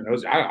being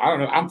nosy. I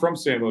don't know. I'm from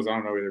St. Louis. I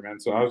don't know either, man.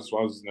 So I was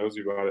just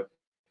nosy about it.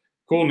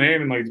 Cool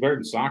name, and like it's better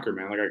than soccer,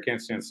 man. Like I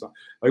can't stand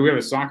like we have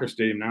a soccer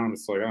stadium now, and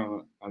it's like I don't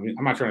know. I mean,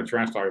 I'm not trying to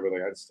trash talk, but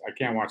like I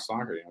can't watch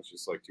soccer. It's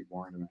just like too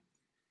boring to me.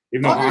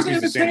 Even though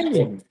hockey's the same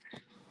sport.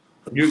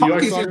 You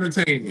like soccer?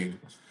 Entertaining.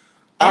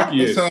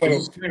 Hockey is.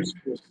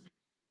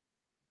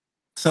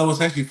 So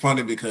it's actually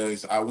funny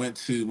because when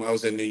I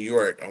was in New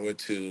York, I went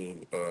to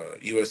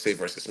USA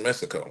versus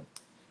Mexico.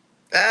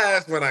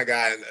 That's when I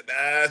got.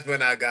 That's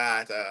when I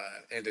got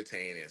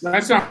entertaining.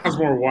 That sounds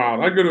more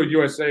wild. I'd go to a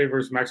USA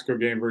versus Mexico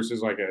game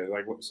versus like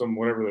some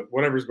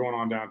whatever's going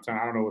on downtown.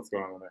 I don't know what's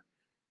going on there.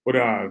 But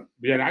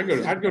yeah, I'd go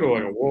to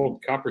like a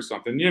World Cup or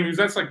something. Yeah, because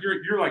that's like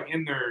you're like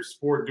in their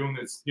sport doing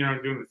this,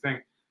 doing the thing.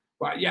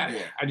 But yeah,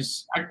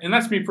 and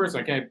that's me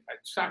personally. Okay,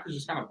 soccer's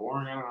just kind of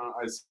boring. I don't know.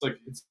 It's like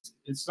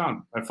it's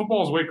not.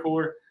 Football is way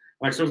cooler.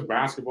 Like so is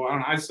basketball. I don't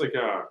know. I just like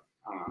I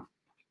don't know.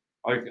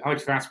 I like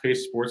fast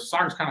paced sports.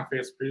 Soccer's kind of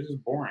fast paced.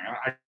 It's boring.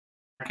 I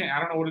can't. I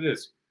don't know what it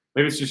is.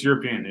 Maybe it's just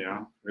European. Maybe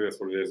that's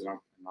what it is.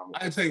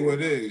 I tell you what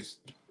it is.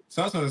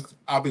 Sometimes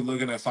I'll be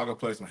looking at soccer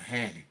players like,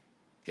 hey,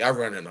 y'all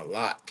running a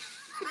lot.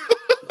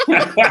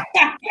 I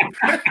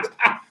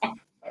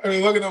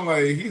mean, look at him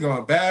like he's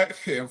going back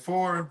and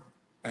forth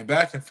and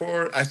back and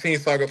forth. I seen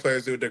soccer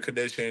players do their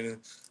conditioning.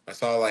 I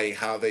saw like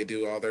how they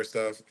do all their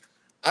stuff.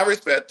 I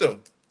respect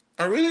them.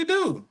 I really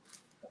do.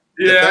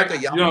 The Yeah, fact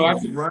that y'all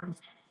run,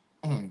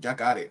 y'all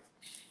got it.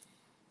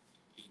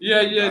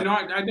 Yeah. No,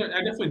 I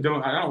definitely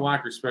don't. I don't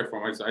lack respect for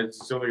him. I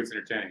just don't think it's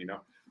entertaining.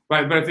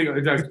 But I think I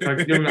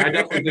definitely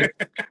think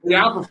they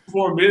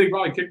outperform me. They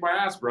probably kick my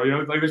ass, bro.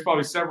 Like there's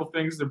probably several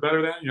things they're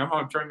better than. I'm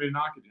not trying to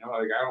knock it.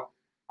 Like I don't.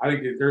 I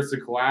think there's a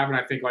collab, and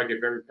I think like if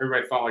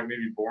everybody thought like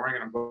maybe boring,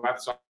 and I'm glad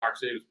the Sox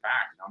Stadium is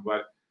packed. I'm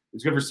glad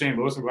it's good for St.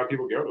 Louis. I'm glad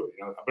people go to it.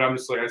 But I'm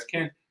just like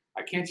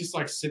I can't just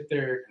like sit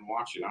there and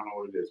watch it. I don't know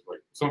what it is. Like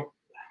so,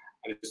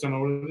 I just don't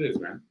know what it is,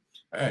 man.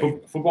 Hey.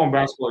 Football and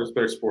basketball are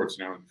better sports,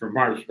 from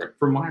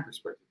my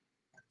perspective.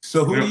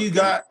 So who do you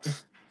got?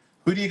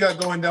 Who do you got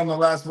going down the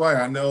last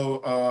wire? I know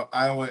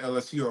Iowa and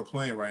LSU are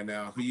playing right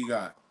now. Who you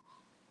got?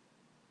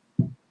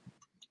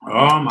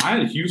 I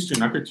had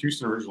Houston. I picked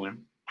Houston originally,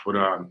 but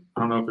I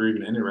don't know if they're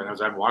even in it right now.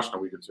 I haven't watched in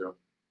a week or two.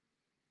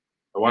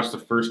 I watched the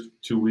first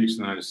 2 weeks,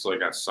 and then I just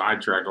like got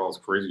sidetracked all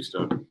this crazy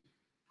stuff.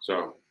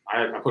 So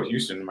I put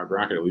Houston in my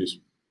bracket at least.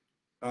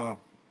 Oh,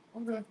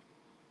 okay.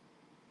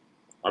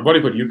 My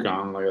buddy put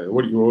UConn. Like,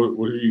 what do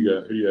you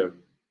got? Who do you have?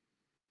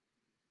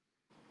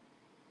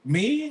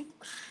 Me?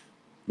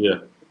 Yeah.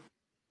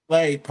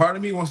 Like, part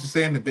of me wants to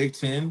stay in the Big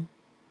Ten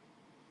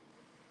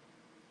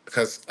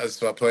because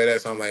as I play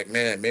that, so I'm like,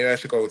 man, maybe I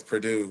should go with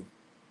Purdue.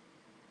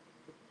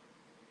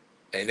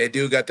 And they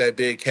do got that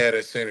big cat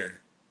at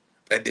center.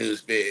 That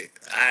dude's big.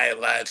 I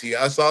ain't lied to you.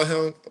 I saw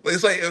him.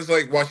 It was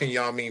like watching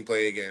Yao Ming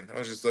play again. I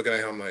was just looking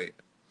at him like,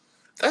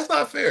 that's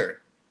not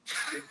fair.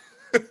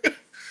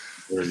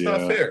 That's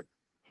not fair.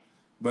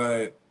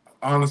 But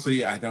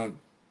honestly, I don't.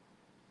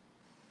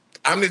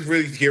 I'm just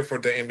really here for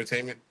the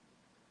entertainment.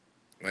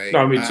 Like,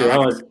 No, me too.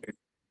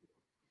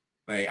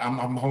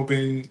 I'm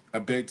hoping a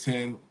Big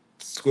Ten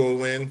school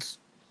wins.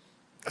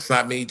 It's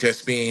not me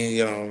just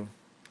being,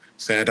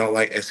 saying I don't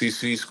like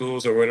SEC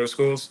schools or whatever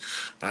schools.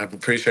 I'm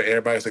pretty sure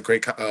everybody's a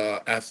great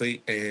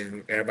athlete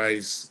and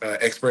everybody's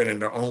expert in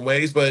their own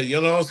ways. But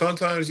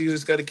sometimes you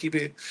just got to keep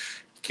it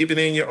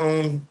in your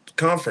own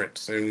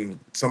conference. And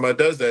somebody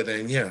does that,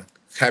 then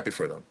happy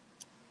for them.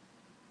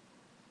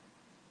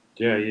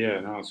 Yeah,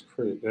 no, it's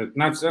great.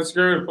 That's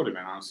great to put it,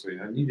 man. Honestly,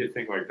 I need to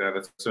think like that.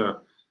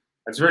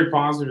 That's very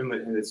positive,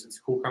 and it's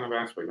a cool kind of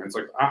aspect, man. It's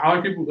like I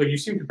like people like you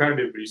seem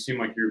competitive, but you seem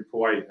like you're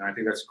polite, and I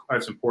think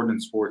that's important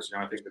in sports.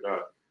 I think that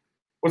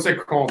what's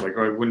that called? Like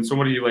when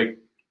somebody like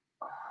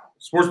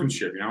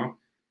sportsmanship,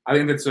 I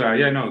think that's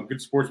good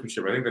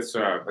sportsmanship. I think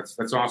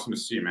that's awesome to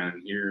see, man,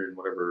 and hear and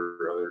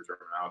whatever other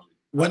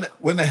terminology.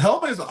 When the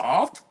helmet is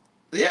off,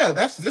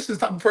 this is the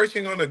type of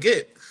person you're gonna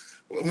get.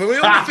 When we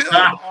on the field,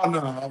 oh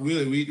no,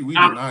 really, we do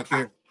not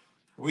care.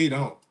 We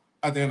don't.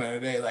 At the end of the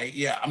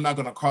day, I'm not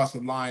gonna cross the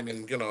line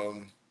and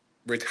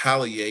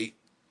retaliate,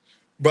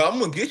 but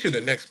I'm gonna get you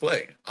the next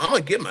play. I'm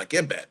gonna get my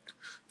get back.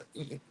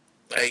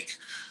 Like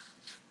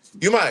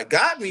you might have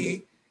got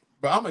me,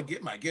 but I'm gonna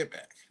get my get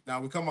back.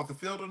 Now we come off the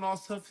field and all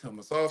stuff.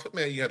 Helmets off,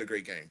 man. You had a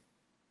great game.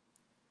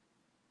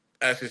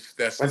 That's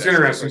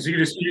interesting. So you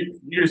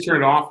just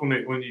turn it off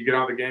when you get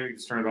out of the game. You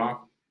just turn it off.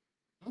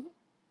 Mm-hmm.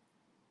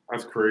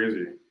 That's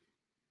crazy.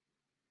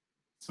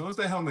 As soon as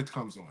that helmet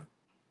comes on,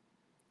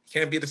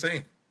 can't be the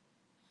same.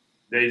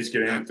 They just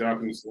get amped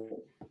up and stuff.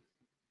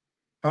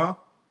 Huh?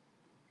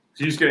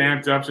 So you just get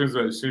amped up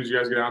as soon as you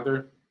guys get out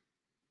there?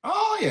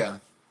 Oh yeah.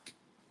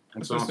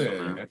 That's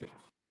awesome, man.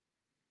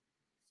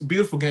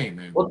 Beautiful game,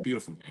 man.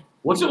 Beautiful game.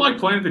 What's it like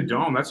playing at the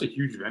Dome? That's a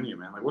huge venue,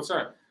 man. Like, what's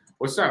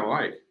that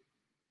like?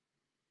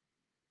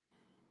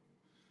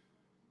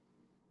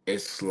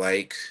 It's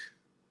like,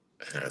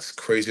 that's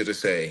crazy to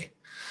say.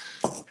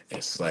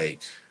 It's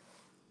like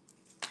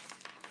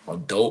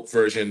adult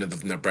version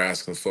of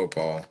Nebraska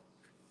football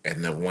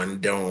and the one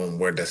dome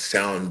where the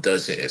sound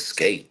doesn't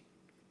escape.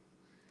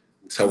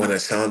 So when the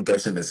sound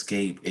doesn't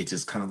escape, it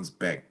just comes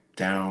back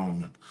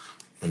down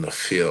on the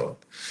field.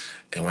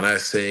 And when I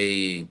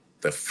say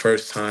the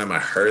first time I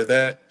heard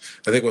that,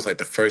 I think it was like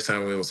the first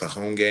time it was a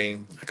home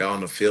game. I got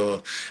on the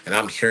field and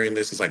I'm hearing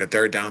this. It's like a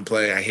third down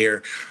play. I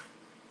hear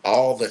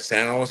all the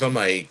sounds. I'm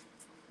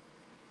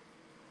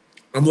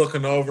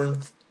looking over.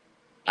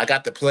 I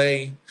got the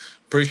play.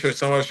 Pretty sure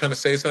someone was trying to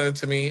say something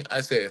to me.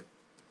 I said,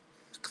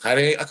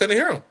 I couldn't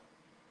hear him.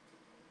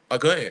 Oh,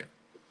 go ahead.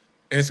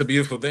 And it's a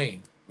beautiful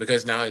thing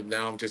because now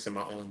I'm just in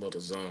my own little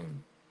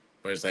zone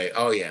where it's like,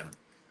 oh yeah,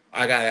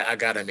 I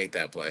gotta make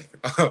that play.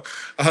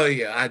 Oh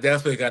yeah, I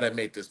definitely gotta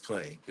make this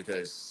play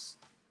because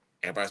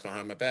everybody's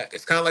behind my back.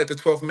 It's kind of like the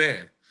 12th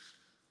man.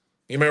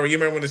 You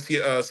remember when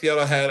the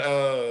Seattle had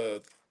well,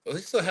 they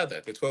still have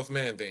that, the 12th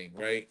man thing,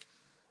 right?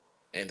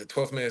 And the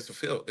 12th man is the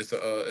field. It's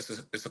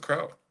a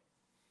crowd.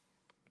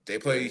 They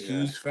play a Yeah.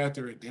 huge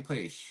factor. They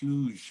play a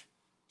huge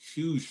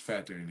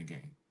factor in the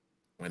game.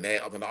 When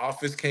the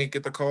offense can't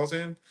get the calls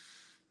in,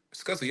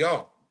 it's because of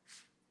y'all.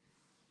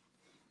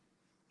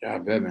 Yeah, I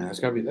bet, man.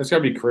 That's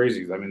gotta be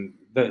crazy. I mean,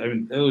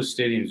 those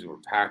stadiums were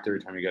packed every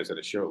time you guys had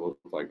a show. It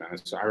looked like, man.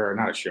 Or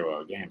not a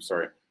show, a game.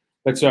 Sorry.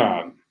 That's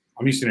I'm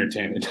used to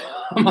entertainment.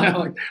 I'm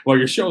like, well,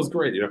 your show's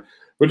great, you know.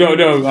 But no, it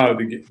is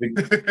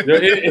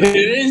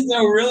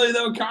though, really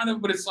though, kind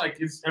of. But it's like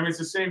it's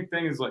the same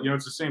thing as like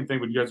it's the same thing.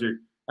 But you guys are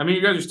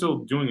still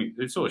doing it.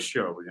 It's still a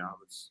show, but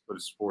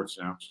it's sports,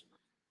 you know.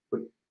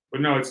 But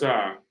no, it's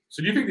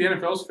So do you think the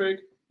NFL's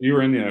fake? You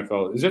were in the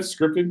NFL. Is that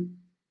scripted?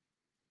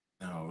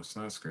 No, it's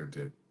not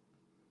scripted.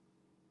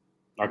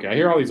 Okay, I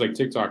hear all these like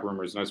TikTok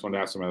rumors, and I just wanted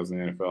to ask somebody else in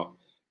the NFL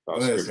about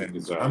Listen,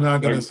 scripted. I'm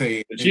not gonna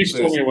say the Chiefs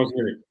told me it wasn't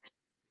here.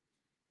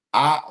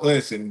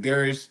 Listen,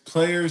 there's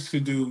players who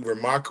do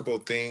remarkable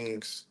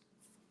things,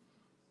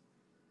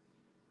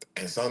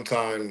 and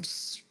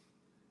sometimes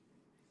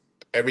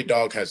every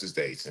dog has his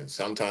days, and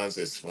sometimes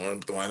it's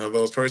one of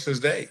those person's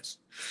days.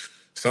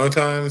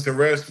 Sometimes the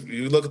rest,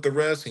 you look at the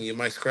rest, and you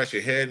might scratch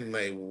your head and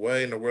like,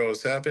 what in the world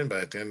has happened?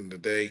 But at the end of the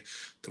day,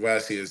 the way I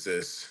see it is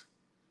this: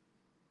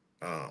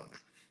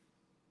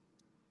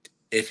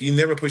 if you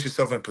never put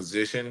yourself in a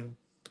position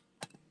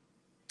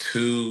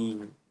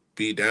to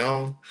be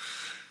down,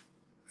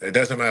 it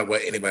doesn't matter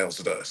what anybody else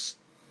does.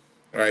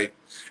 Right?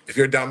 If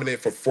you're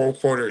dominant for 4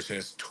 quarters and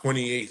it's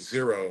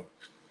 28-0,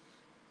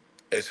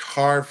 it's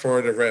hard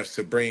for the refs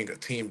to bring a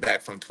team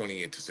back from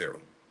 28-0.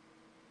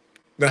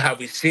 Now, have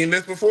we seen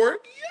this before?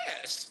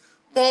 Yes,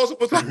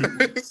 multiple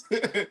times.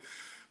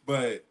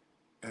 But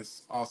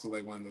it's also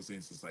like one of those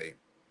things. It's like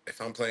if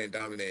I'm playing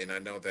dominant and I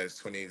know that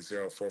it's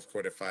 28-0, fourth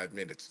quarter, 5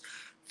 minutes,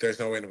 there's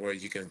no way in the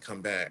world you can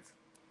come back.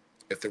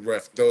 If the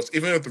ref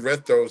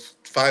throws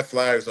 5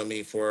 flags on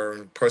me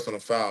for personal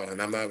foul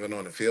and I'm not even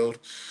on the field,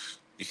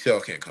 you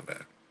still can't come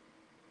back.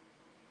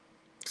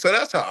 So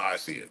that's how I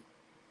see it.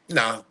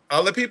 Now,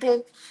 other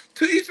people,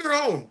 to each their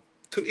own.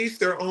 To each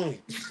their own.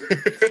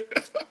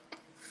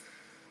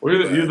 Well,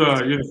 you're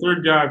the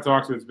third guy I've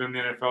talked to that's been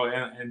in the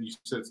NFL, and you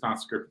said it's not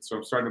scripted, so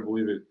I'm starting to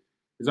believe it.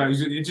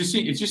 It just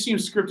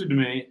seems scripted to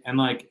me, and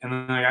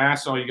then I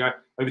asked all you guys,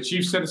 like the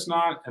Chiefs said it's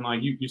not, and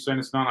like you said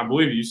it's not. I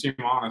believe you. You seem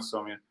honest,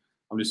 so I mean,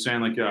 I'm just saying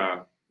like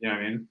I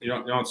mean, you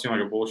don't seem like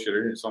a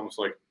bullshitter. It's almost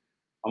like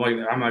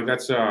I'm like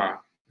that's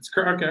it's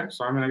okay.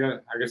 So I mean, I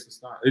guess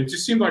it's not. It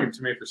just seemed like it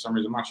to me for some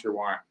reason. I'm not sure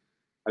why.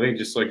 I think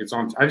just like it's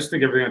on. I just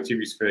think everything on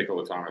TV is fake all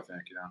the time. I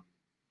think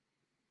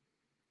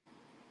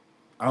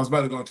I was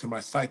about to go into my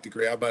psych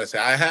degree. I was about to say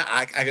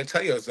I can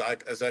tell you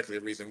exactly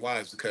the reason why.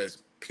 It's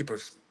because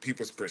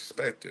people's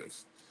perspective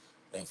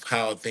of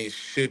how things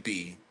should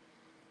be,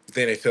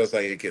 then it feels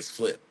like it gets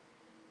flipped.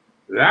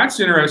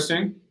 That's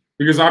interesting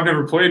because I've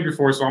never played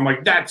before, so I'm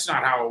like, that's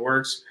not how it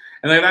works,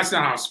 and like that's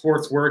not how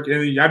sports work.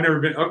 And I've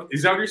never been. Oh,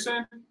 is that what you're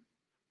saying?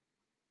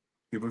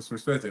 People's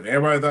perspective.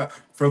 Everybody thought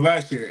for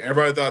last year.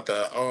 Everybody thought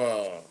that.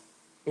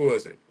 Who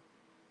was it?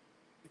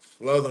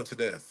 Love them to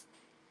death,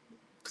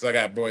 because I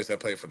got boys that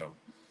play for them.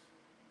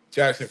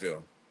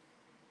 Jacksonville.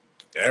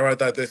 Everybody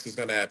thought this was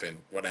gonna happen.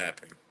 What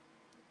happened?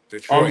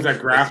 Detroit. Was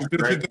that graphic?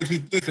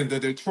 Right? Listen, the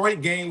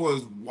Detroit game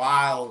was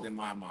wild in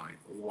my mind.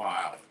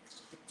 Wild.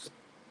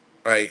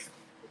 Right.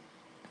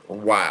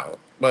 Wild.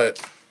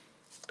 But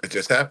it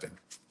just happened.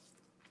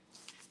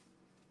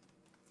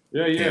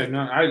 Yeah. No,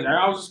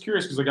 I was just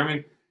curious because like I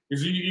mean,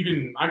 because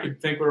I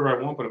could think whatever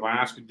I want, but if I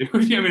ask you to do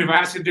it, I mean, if I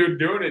ask you to do it,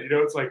 doing it,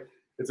 it's like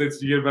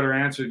it's you get a better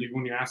answer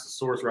when you ask the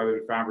source rather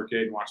than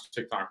fabricate and watch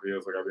TikTok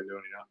videos like I've been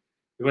doing.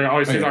 Like all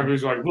these TikTok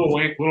videos are like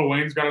Lil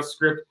Wayne's got a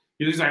script.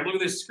 He's like, look at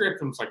this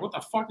script. And it's like, what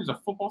the fuck is a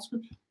football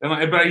script?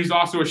 And but he's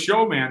also a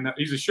showman.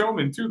 He's a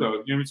showman too,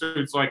 though. You know, so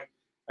it's like,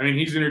 I mean,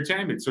 he's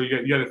entertainment. So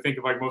you got to think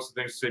of like most of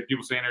the things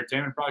people say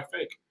entertainment probably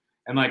fake.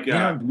 And like,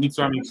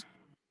 so I mean,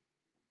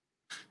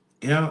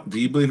 yeah. Do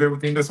you believe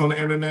everything that's on the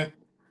internet?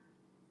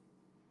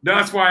 No,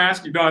 that's why I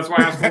ask you. No, that's why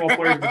I ask football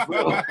players if it's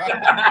real.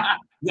 I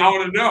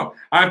want to know.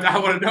 I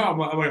want to know. I'm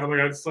like,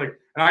 it's like,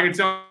 and I can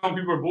tell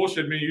people are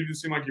bullshitting me. You didn't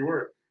seem like you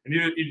were, and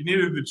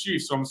neither did the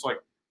Chiefs. So I'm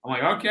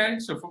like, okay,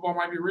 so football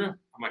might be real.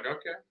 I'm like,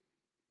 okay.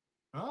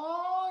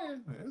 Oh, yeah,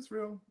 it's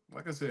real.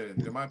 Like I said,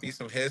 there might be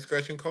some head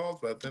scratching calls,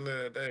 but at the end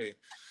of the day,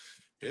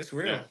 it's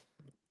real. Yeah.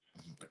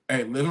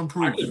 Hey, living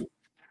proof.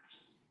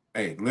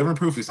 Living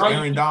proof is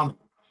Aaron Donald.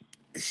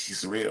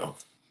 He's real.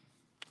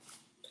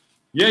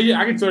 Yeah.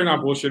 I can tell you're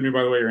not bullshitting me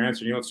by the way you're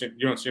answering. You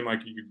don't seem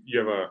like you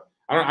have a.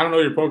 I don't know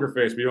your poker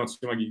face, but you don't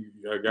seem like you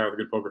a guy with a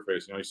good poker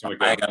face. You seem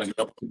like I ain't got a good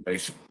poker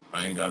face.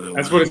 I ain't got a good.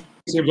 That's what it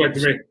seems like to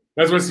me.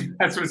 That's what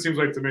it seems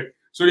like to me.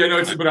 So yeah,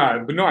 no,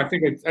 but no, I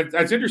think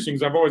that's interesting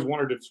because I've always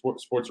wondered if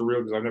sports are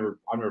real because I've never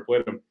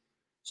played them.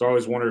 So I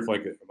always wonder if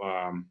like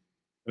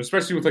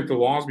especially with like the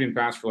laws being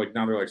passed for like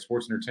now they're like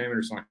sports entertainment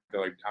or something like that,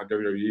 like how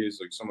WWE is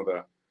like some of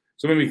the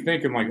so it made me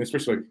thinking like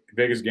especially like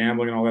Vegas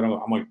gambling and all that.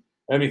 I'm like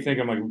let me think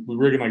I'm like we're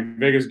rigging like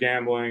Vegas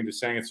gambling, just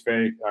saying it's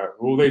fake.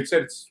 Well, they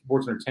said it's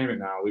sports entertainment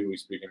now, legally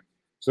speaking,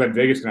 so that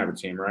Vegas can have a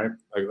team, right?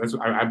 Like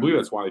I believe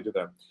that's why they did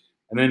that.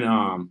 And then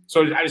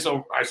so I just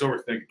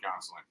overthink it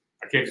constantly.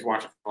 I can't just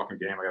watch a fucking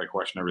game. I got to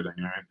question everything.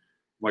 You know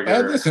what I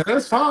mean? Like, Listen,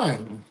 that's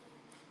fine.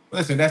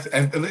 Listen,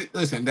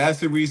 that's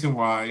the reason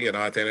why,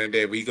 at the end of the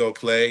day, we go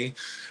play,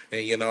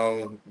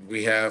 and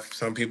we have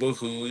some people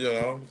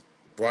who,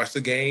 watch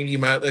the game. You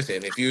might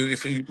listen. If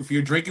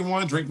you're drinking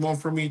one, drink one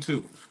for me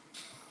too.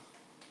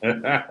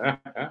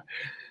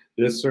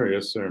 yes, sir.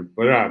 Yes, sir.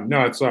 But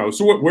no, it's so.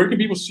 Where can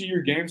people see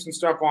your games and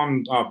stuff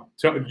on?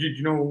 Do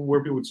you know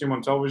where people would see them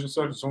on television and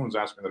stuff? Someone was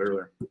asking that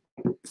earlier.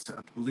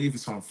 I believe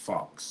it's on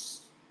Fox.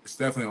 It's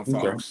definitely on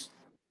Okay. Fox.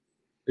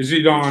 Is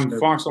it on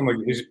Fox? On like,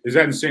 is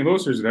that in St.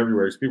 Louis or is it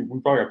everywhere? We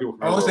probably got people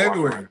from it's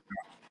everywhere. everywhere.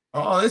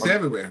 Oh, it's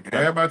everywhere.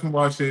 Everybody can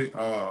watch it.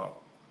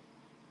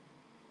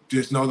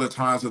 Just know the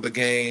times of the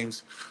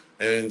games,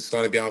 and it's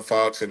going to be on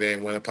Fox. And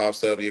then when it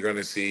pops up, you're going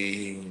to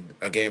see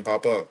a game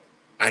pop up.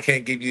 I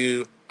can't give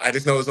you. I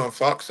just know it's on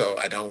Fox, so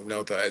I don't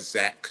know the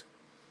exact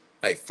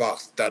like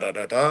Fox da da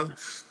da da.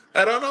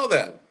 I don't know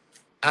that.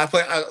 I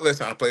play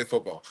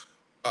football.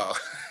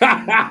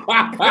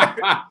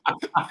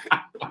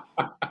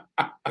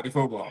 Play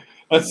football.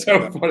 That's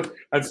so funny.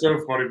 That's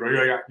so funny,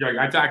 bro.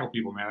 I tackle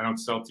people, man. I don't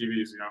sell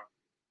TVs,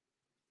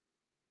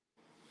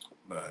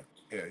 But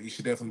yeah, you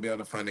should definitely be able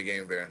to find the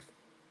game there.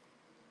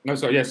 No,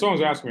 so yeah, someone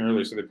was asking me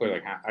earlier. So they play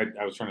like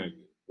I was trying to.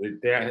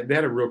 They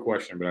had a real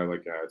question, but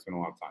it's been a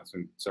long time. It's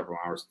been several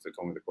hours since they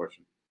told me the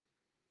question.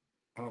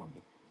 Oh.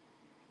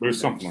 But it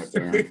was something like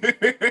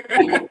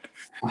that.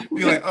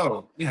 You're like,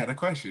 oh, you had a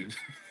question.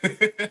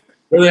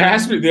 Well, they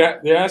asked me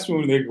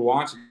when they could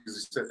watch it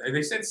because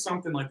they said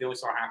something like they only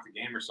saw half the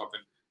game or something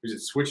because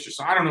it switched.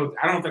 So I don't know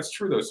if that's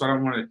true though. So I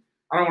don't want to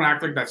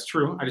act like that's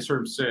true. I just heard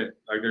them say it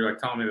like they're like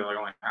telling me that like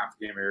only half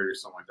the game aired or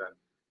something like that.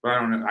 But I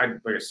don't know.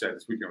 Like I said,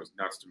 this weekend was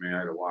nuts to me. I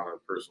had a lot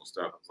of personal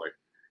stuff. I was like,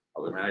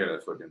 man, I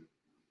gotta fucking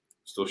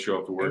still show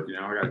up to work.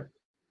 I got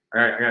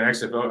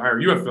XFL or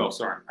UFL.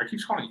 Sorry, I keep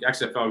calling it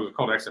XFL. It was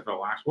called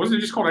XFL last. Wasn't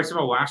it just called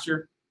XFL last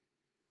year?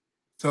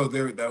 So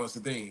that was the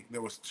thing.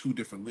 There was two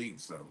different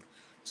leagues though.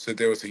 So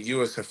there was the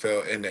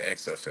USFL and the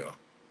XFL.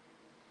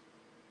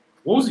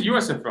 What was the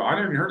USFL? I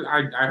never even heard.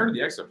 I heard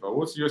the XFL.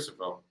 What's the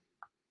USFL?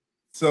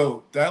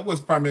 So that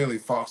was primarily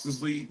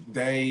Fox's league.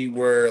 They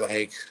were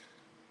like,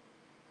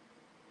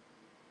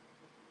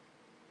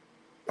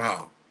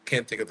 wow,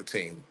 can't think of the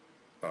team.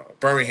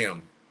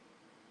 Birmingham.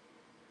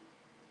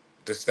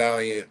 The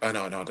Stallions. Oh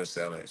no, the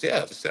Stallions.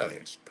 Yeah, the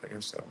Stallions.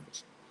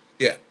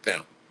 Yeah,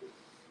 them.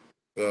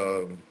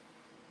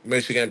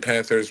 Michigan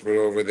Panthers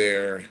were over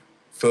there.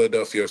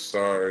 Philadelphia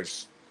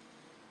Stars.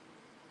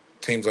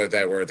 Teams like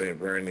that were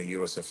in the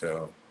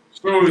USFL.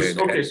 So it was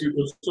okay. So it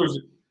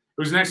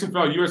was an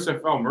XFL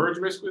USFL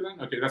merge basically then.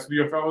 Okay, that's what the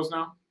UFL is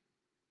now.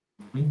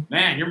 Mm-hmm.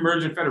 Man, you're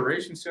merging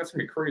federations. That's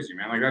gonna be crazy,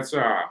 man. Like that's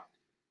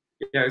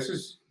this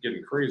is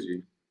getting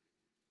crazy.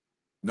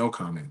 No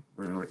comment.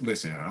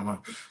 Listen,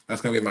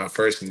 that's gonna be my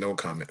first no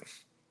comment.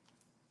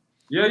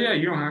 Yeah,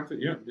 you don't have to.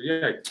 Yeah.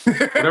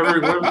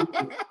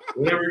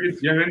 Whatever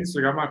gets you in.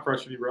 So I'm not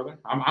pressuring you, brother.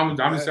 I'm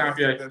just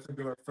happy. That's gonna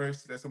be my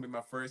first. That's gonna be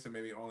my first and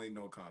maybe only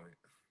no comment.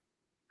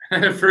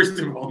 First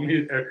of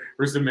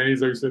many,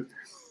 like you said.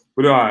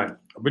 But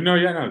no,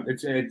 yeah, no,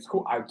 it's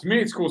cool. To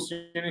me, it's cool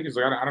seeing it because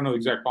like I don't know the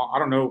exact. I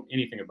don't know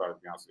anything about it. To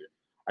be honest with you,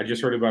 I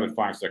just heard about it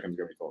 5 seconds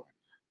ago. He told me.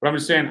 But I'm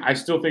just saying, I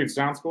still think it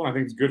sounds cool. And I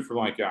think it's good for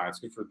it's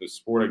good for the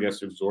sport, I guess,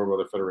 to absorb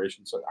other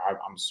federations. So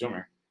I'm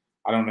assuming.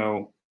 I don't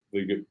know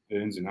the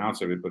ins and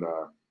outs of it, but it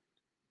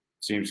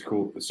seems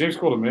cool. It seems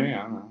cool to me.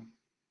 I don't know.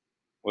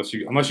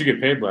 Unless you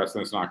get paid less,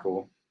 then it's not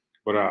cool.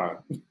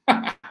 But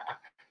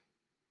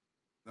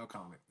no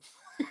comment.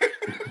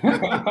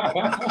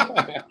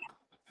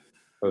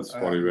 That's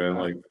funny, man.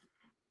 Like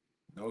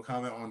no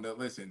comment on the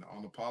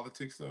on the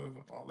politics of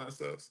all that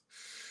stuff.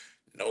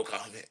 No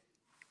comment.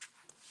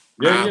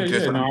 Yeah.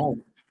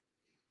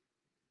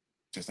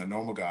 Just a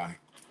normal guy.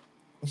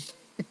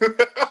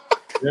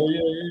 Yeah.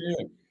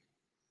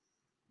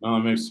 No,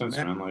 that makes sense,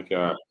 man. Like,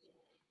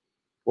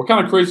 what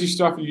kind of crazy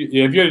stuff? Have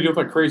you had to deal with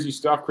like crazy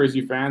stuff,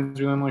 crazy fans,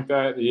 or anything like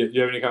that? Do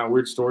you have any kind of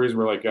weird stories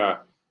where like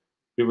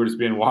people are just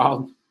being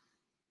wild?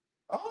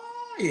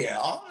 Oh yeah,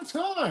 all the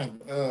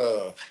time.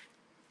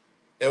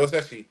 It was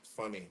actually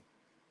funny.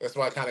 That's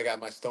why I kind of got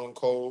my stone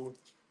cold.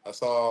 I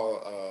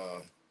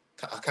saw.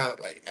 I kind of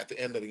like at the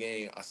end of the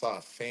game, I saw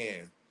a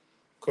fan.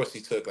 Of course,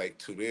 he took like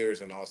 2 beers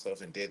and all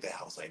stuff and did that.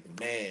 I was like,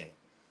 man,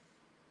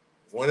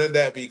 wouldn't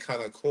that be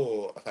kind of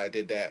cool if I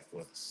did that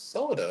with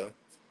soda?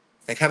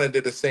 And kind of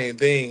did the same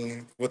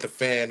thing with the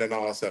fan and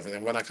all that stuff. And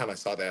then when I kind of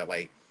saw that,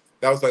 like,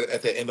 that was like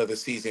at the end of the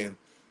season,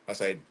 I was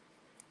like,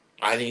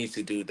 I need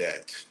to do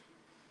that.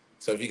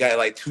 So if you got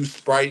like 2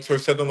 Sprites or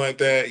something like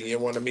that, and you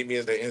want to meet me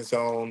in the end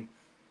zone,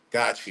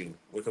 got you.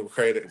 We could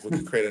create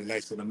a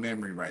nice little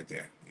memory right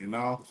there, you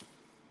know?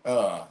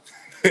 Uh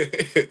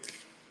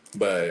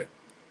but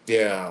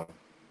yeah,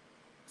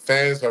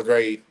 fans are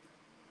great.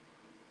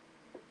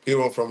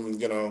 People from,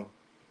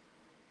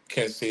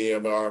 Kansas City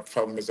are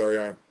from Missouri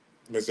are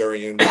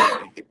Missourians,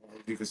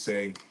 you could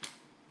say.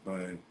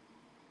 But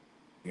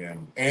yeah.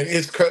 And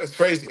it's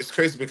crazy. It's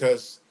crazy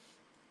because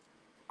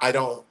I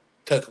don't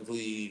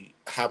technically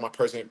have my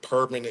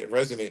permanent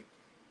resident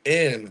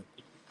in,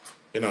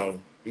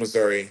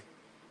 Missouri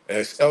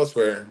as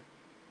elsewhere,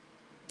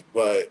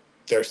 but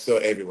they're still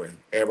everywhere.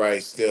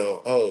 Everybody's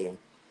still, oh,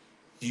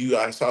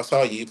 I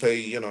saw you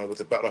play, with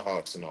the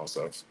Battlehawks and all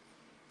stuff.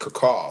 Could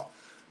call.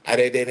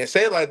 They didn't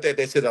say it like that.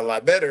 They said it a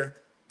lot better,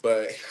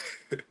 but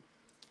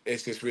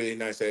it's just really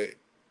nice that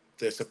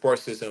the support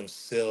system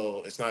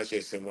still, it's not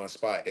just in one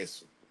spot,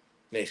 it's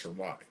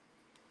nationwide.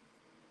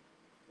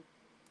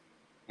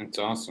 That's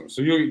awesome.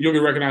 So you'll get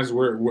recognized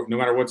no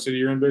matter what city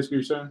you're in. Basically,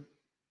 you're saying.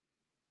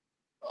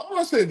 I don't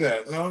want to say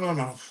that. No, no,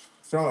 no.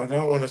 No, I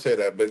don't want to say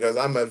that because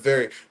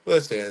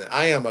listen,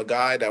 I am a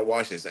guy that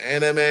watches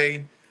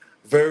anime,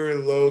 very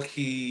low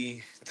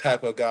key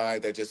type of guy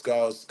that just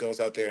goes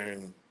out there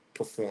and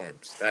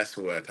performs. That's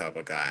what type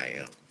of guy I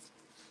am.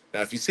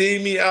 Now, if you see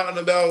me out and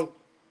about,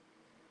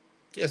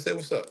 yeah, say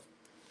what's up.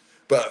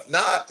 But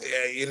not,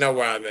 yeah, you know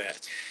where I'm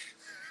at.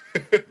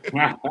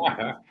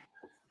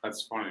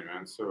 That's funny,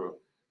 man. So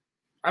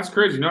that's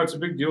crazy. No, it's a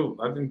big deal.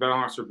 I think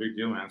Battlehawks are a big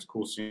deal, man. It's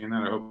cool seeing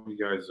that. I hope you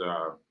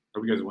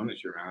guys win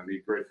this year, man. It'd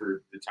be great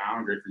for the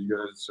town, great for you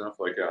guys and stuff.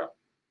 Like,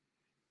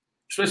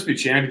 supposed to be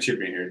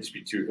championship in here.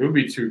 It would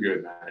be too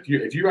good, man.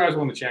 If you guys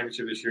won the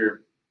championship this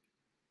year,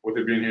 with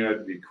it being here,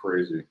 that'd be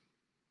crazy.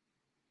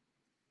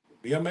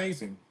 Be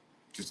amazing.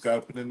 Just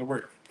gotta put in the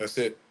work. That's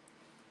it.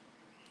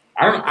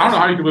 I don't know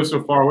how you could live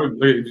so far away.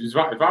 Like,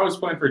 if I was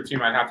playing for a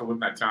team, I'd have to live in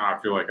that town. I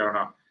feel like I don't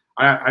know.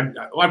 I'd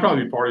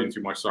probably be partying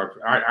too much. So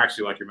I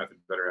actually like your method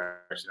better.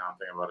 Actually, now I'm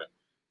thinking about it.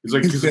 It's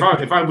like because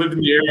if I lived in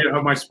the area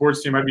of my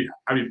sports team, I'd be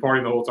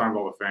partying the whole time with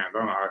all the fans. I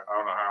don't know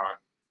how.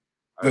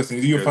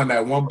 Listen, you'll find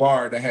that one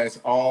bar that has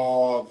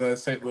all the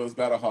St. Louis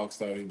Battlehawks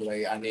stuff. You'd be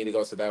like, I need to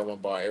go to that one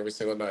bar every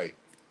single night.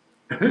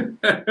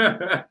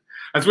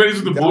 That's what it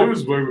is with the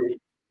Blues.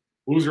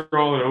 Blues are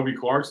all at Obi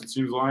Clark's, it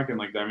seems like, and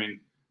like I mean,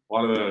 a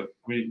lot of the.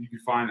 I mean, you can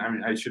find. I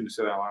mean, I shouldn't have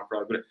said that a lot,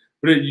 probably, but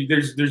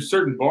there's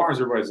certain bars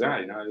everybody's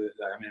at. You know, I mean,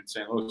 in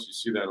St. Louis, you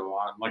see that a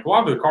lot. Like a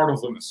lot of the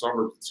Cardinals live in the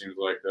suburbs. It seems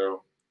like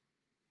though.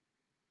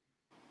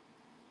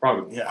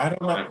 Probably. Yeah, I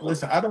don't know.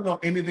 Listen, I don't know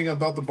anything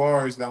about the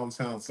bars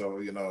downtown, so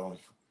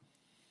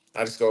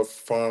I just go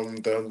from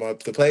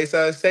the place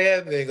I stay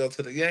at, and then go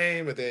to the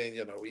game, and then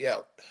we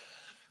out.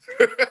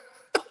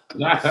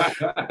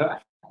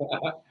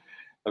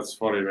 That's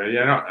funny, man.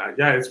 Yeah, no,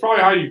 yeah. It's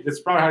probably how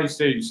you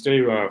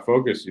stay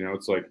focused. You know,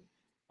 it's like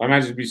I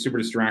imagine it'd be super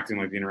distracting,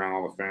 like being around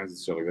all the fans and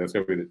stuff like that. That's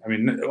gotta be. I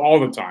mean,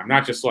 all the time,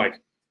 not just like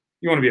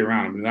you want to be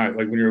around them. Not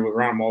like when you're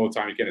around them all the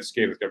time, you can't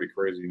escape. It's gotta be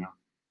crazy, you know.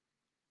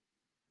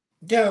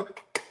 Yeah.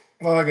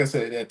 Well, like I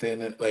said, at the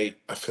end,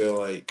 I feel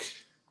like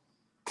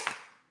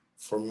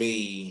for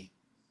me,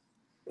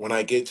 when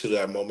I get to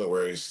that moment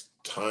where it's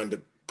time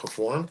to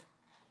perform,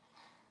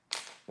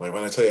 like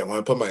when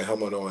I put my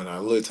helmet on, I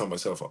literally tell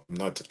myself,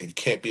 you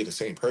can't be the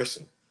same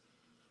person.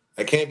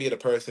 I can't be the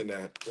person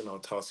that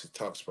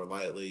talks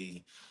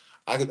politely.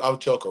 I'll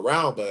joke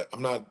around, but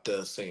I'm not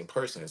the same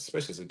person,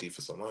 especially as a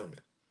defensive lineman.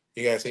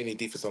 You guys see any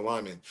defensive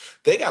linemen?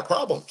 They got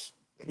problems.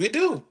 We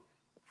do,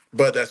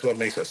 but that's what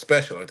makes us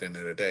special at the end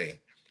of the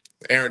day.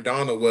 Aaron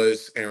Donald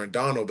was Aaron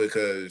Donald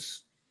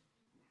because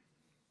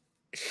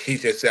he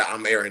just said,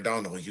 "I'm Aaron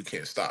Donald, and you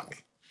can't stop me."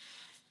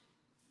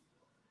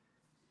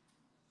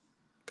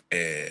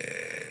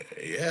 And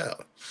yeah,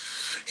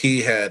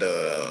 he had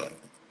a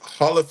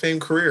Hall of Fame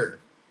career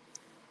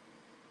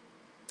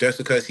just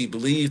because he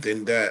believed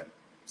in that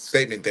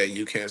statement that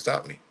you can't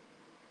stop me.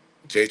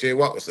 JJ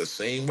Watt was the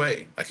same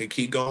way. I could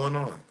keep going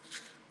on,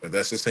 but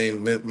that's the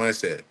same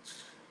mindset.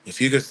 If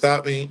you can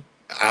stop me,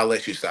 I'll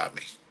let you stop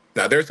me.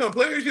 Now there's some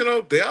players,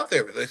 they out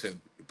there. Listen,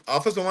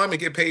 offensive linemen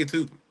get paid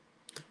too.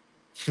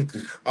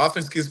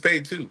 Offense gets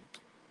paid too.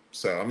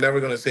 So I'm never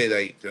gonna say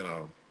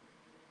that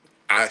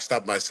I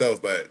stop myself,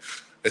 but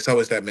it's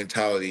always that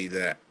mentality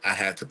that I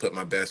have to put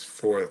my best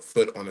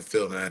foot on the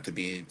field, and I have to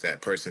be that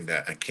person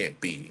that I can't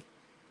be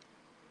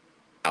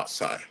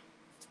outside.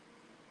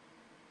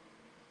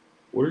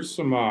 You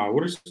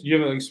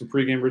have like some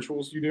pregame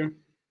rituals you do?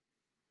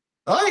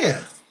 Oh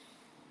yeah.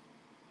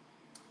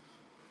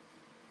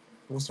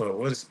 What's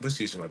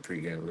usually my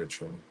pregame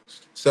ritual?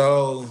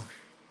 So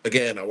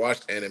again, I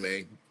watched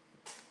anime.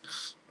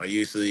 I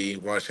usually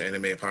watch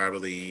anime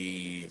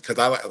probably because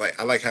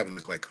I like having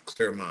like a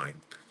clear mind.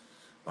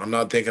 I'm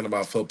not thinking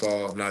about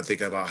football. I'm not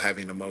thinking about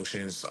having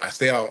emotions. I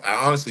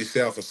honestly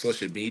stay off of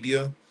social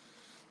media.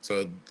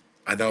 So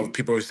I know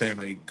people are saying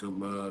like good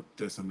luck,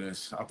 this and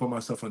this. I put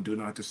myself on do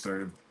not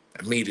disturb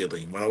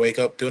immediately. When I wake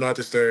up, do not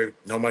disturb,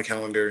 know my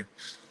calendar,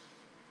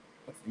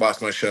 watch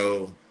my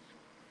show.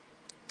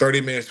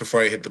 30 minutes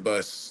before I hit the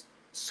bus,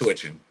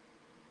 switching.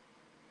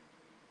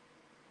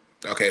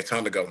 Okay,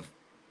 time to go.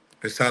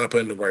 It's time to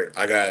put in the work.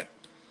 I got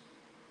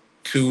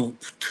two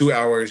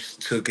hours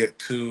to get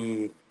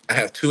to. I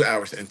have 2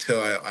 hours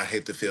until I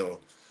hit the field.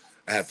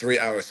 I have 3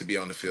 hours to be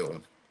on the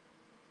field.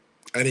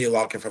 I need to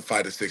lock in for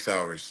 5 to 6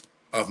 hours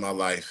of my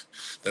life.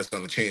 That's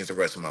going to change the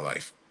rest of my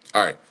life.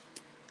 All right,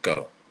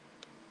 go.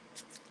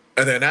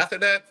 And then after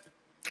that,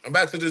 I'm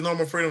back to this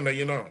normal freedom that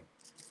you know.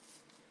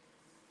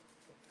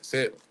 That's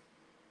it.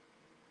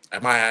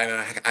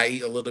 I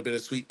eat a little bit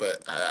of sweet,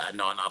 but I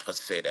know I'm not supposed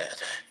to say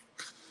that.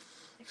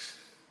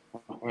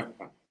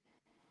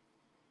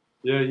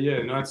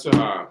 Yeah. No,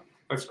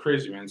 that's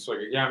crazy, man. So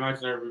like, yeah,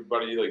 imagine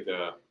everybody like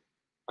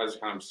has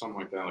kind of something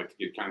like that, like to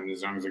get kind of in the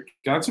zone. It's like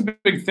that's a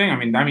big thing.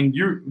 I mean,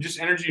 you're just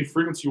energy and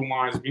frequency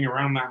wise, being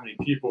around that many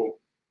people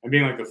and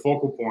being like the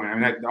focal point. I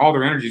mean, all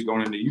their energy is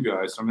going into you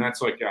guys. So, I mean,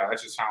 that's like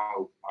that's just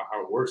how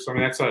it works. So, I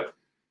mean, that's gotta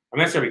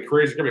be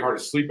crazy. It's gonna be hard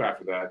to sleep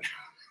after that.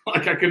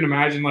 Like I couldn't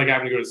imagine like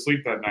having to go to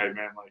sleep that night,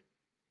 man. Like,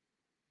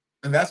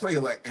 And that's why you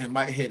like, in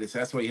my head, is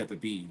that's why you have to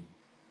be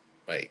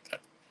like,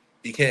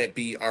 you can't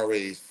be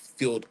already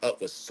filled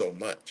up with so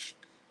much,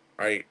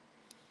 right?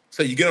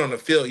 So you get on the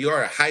field, you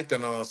already hyped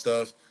and all that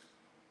stuff.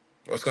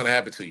 What's going to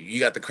happen to you? You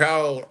got the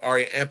crowd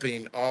already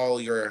amping all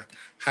your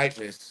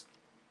hypeness.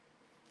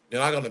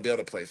 You're not going to be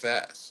able to play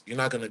fast. You're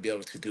not going to be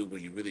able to do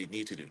what you really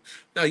need to do.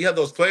 Now, you have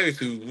those players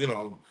who,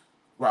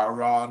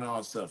 rah and all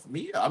that stuff.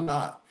 Me, I'm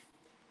not.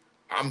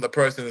 I'm the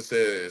person that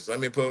says, let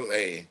me put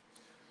a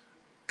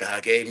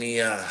God gave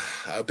me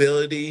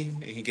ability,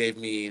 and He gave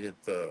me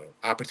the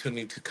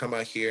opportunity to come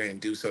out here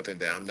and do something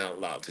that I'm not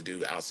allowed to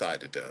do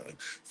outside of the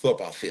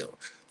football field.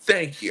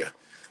 Thank you.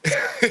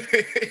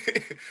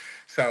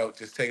 So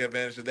just take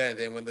advantage of that. And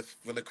then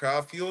when the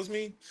crowd fuels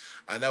me,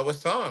 I know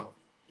it's on.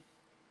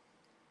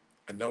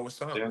 I know it's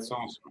on. yeah, that's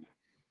awesome.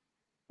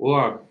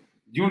 Well,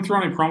 do you want to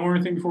throw any promo or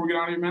anything before we get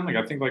out of here, man? Like,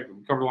 I think like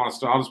we covered a lot of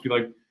stuff. I'll just be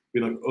like,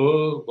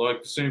 oh,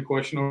 like the same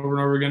question over and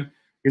over again.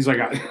 Because like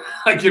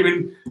I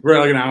given we're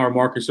at like an hour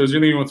marker. So is there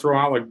anything you want to throw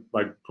out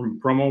like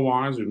promo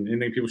wise, or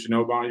anything people should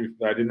know about you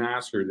that I didn't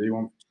ask, or that you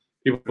want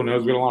people to know?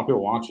 We got a lot of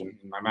people watching,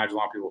 and I imagine a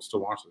lot of people will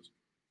still watch this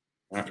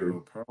after.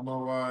 So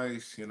promo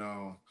wise,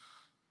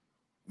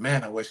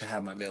 man, I wish I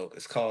had my milk.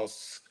 It's called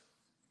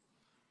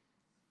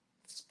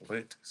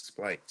Split.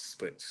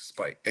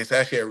 It's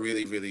actually a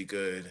really, really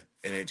good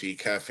energy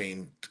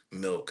caffeine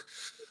milk.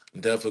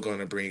 I'm definitely going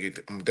to bring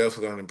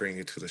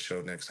it to the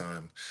show next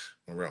time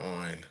when we're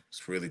on.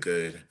 It's really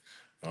good.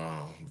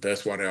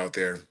 Best water out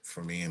there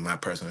for me, in my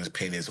personal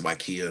opinion, is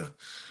Wakia.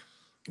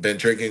 Been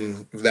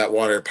drinking that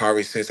water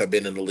probably since I've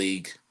been in the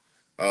league.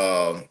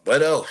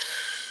 What else?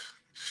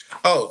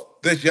 Oh,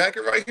 this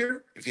jacket right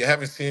here, if you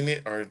haven't seen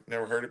it or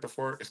never heard it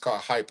before, it's called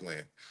Hype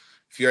Land.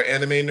 If you're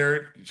an anime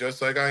nerd,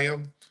 just like I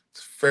am,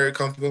 it's very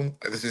comfortable.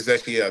 This is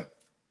actually a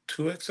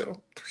 2XL,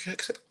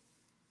 3XL,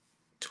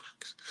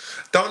 2X.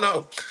 Don't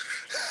know.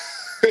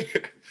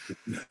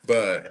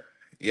 But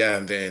yeah,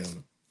 and then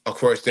of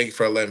course, thank you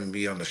for letting me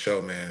be on the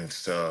show, man.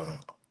 It's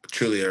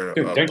truly Dude,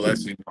 a thank you.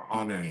 blessing, an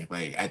honor.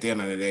 Like at the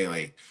end of the day,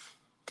 like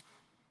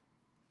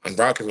I'm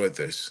rocking with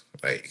this.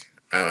 Like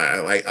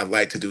I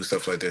like to do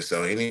stuff like this.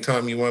 So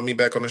anytime you want me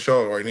back on the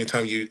show, or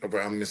anytime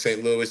I'm in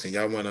St. Louis and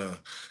y'all wanna,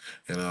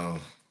 you know,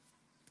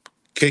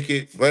 kick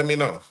it, let me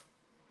know.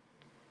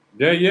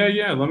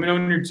 Yeah. Let me know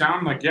when you're in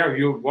town. Like, yeah,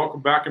 you're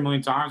welcome back a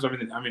million times.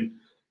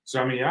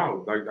 Yeah.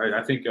 Like,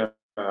 I think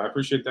I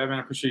appreciate that, man.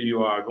 I appreciate you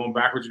going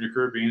backwards in your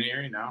career, being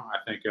here. I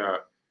think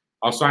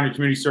I'll sign your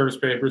community service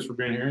papers for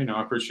being here.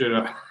 I appreciate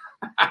it.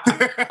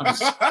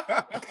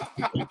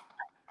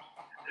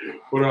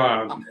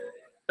 But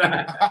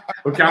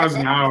we'll count as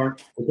an hour.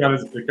 We'll count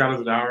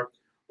as an hour.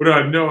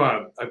 But no,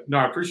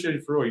 I appreciate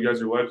it for real. You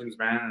guys are legends,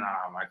 man. And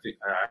I think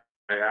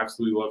I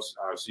absolutely love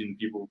seeing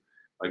people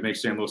like make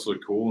St. Louis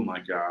look cool and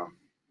like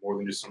more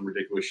than just some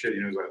ridiculous shit.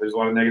 There's a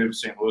lot of negative in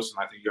St. Louis,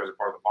 and I think you guys are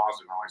part of the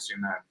positive. And I like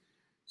seeing that.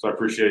 So I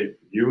appreciate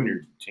you and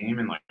your team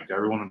and like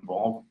everyone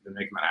involved in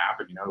making that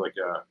happen.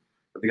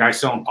 The guy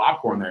selling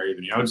popcorn there,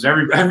 even just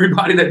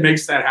everybody that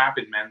makes that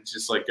happen, man. It's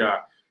just like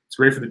it's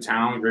great for the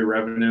town, great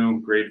revenue,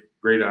 great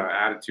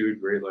attitude,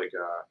 great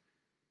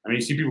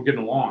you see people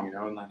getting along,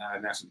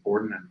 and that's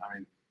important.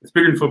 And it's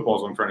bigger than football,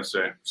 is what I'm trying to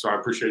say. So I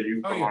appreciate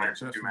you coming on here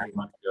too, man.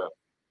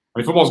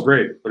 Football's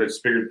great, but it's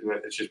bigger.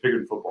 It's just bigger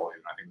than football.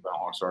 I think the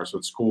Battlehawks are. So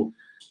it's cool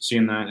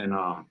seeing that. And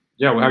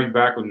we'll have you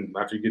back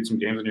after you get some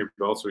games on your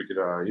belt, so we could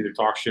either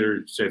talk shit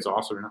or say it's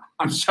awesome.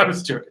 I'm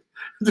just joking.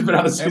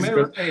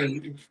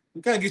 Hey,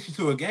 we gotta get you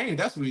to a game.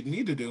 That's what we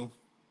need to do.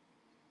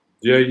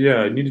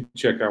 Yeah. I need to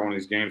check out one of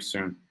these games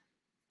soon.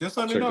 Just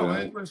let me know,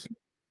 man.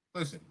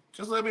 Listen.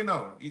 Just let me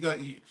know.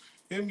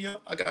 Hit me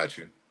up. I got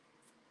you.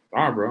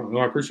 All right, bro. No,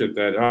 I appreciate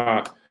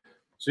that.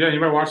 So yeah,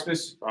 you might watch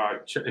this.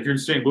 If you're in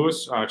St.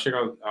 Louis, check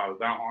out the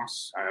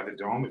Battlehawks at the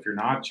Dome. If you're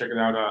not, check it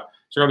out.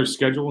 Check out their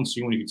schedule and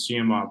see when you can see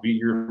them beat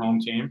your home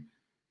team,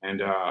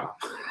 and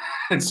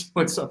and see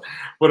what's up.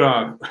 But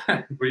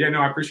yeah,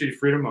 no, I appreciate your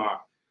freedom. I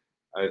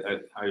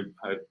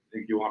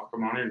think you'll have to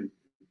come on here. And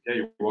yeah,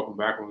 you're welcome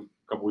back. In a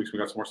couple weeks, we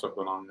got some more stuff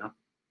going on.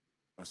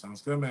 That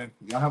sounds good, man.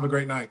 Y'all have a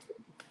great night.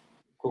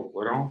 Cool.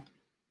 Later on.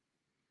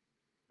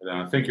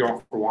 And thank you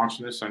all for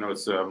watching this. I know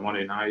it's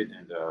Monday night,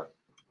 and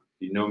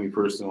you know me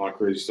personally, a lot of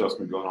crazy stuff's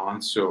been going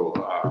on. So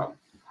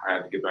I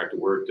had to get back to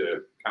work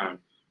to kind of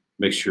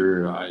make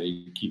sure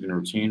I keep in a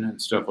routine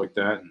and stuff like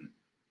that. And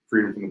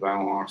Freedom from the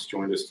Battlehawks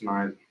joined us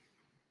tonight.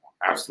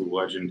 Absolute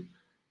legend.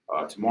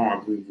 Tomorrow,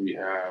 I believe we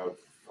have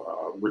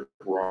Rick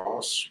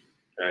Ross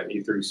at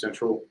 8:30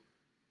 Central.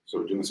 So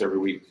we're doing this every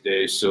week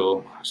today,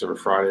 still, except for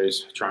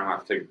Fridays. Trying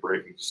not to take a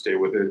break and stay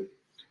with it.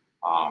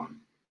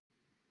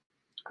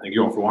 Thank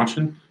you all for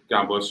watching.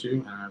 God bless you,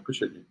 and I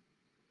appreciate you.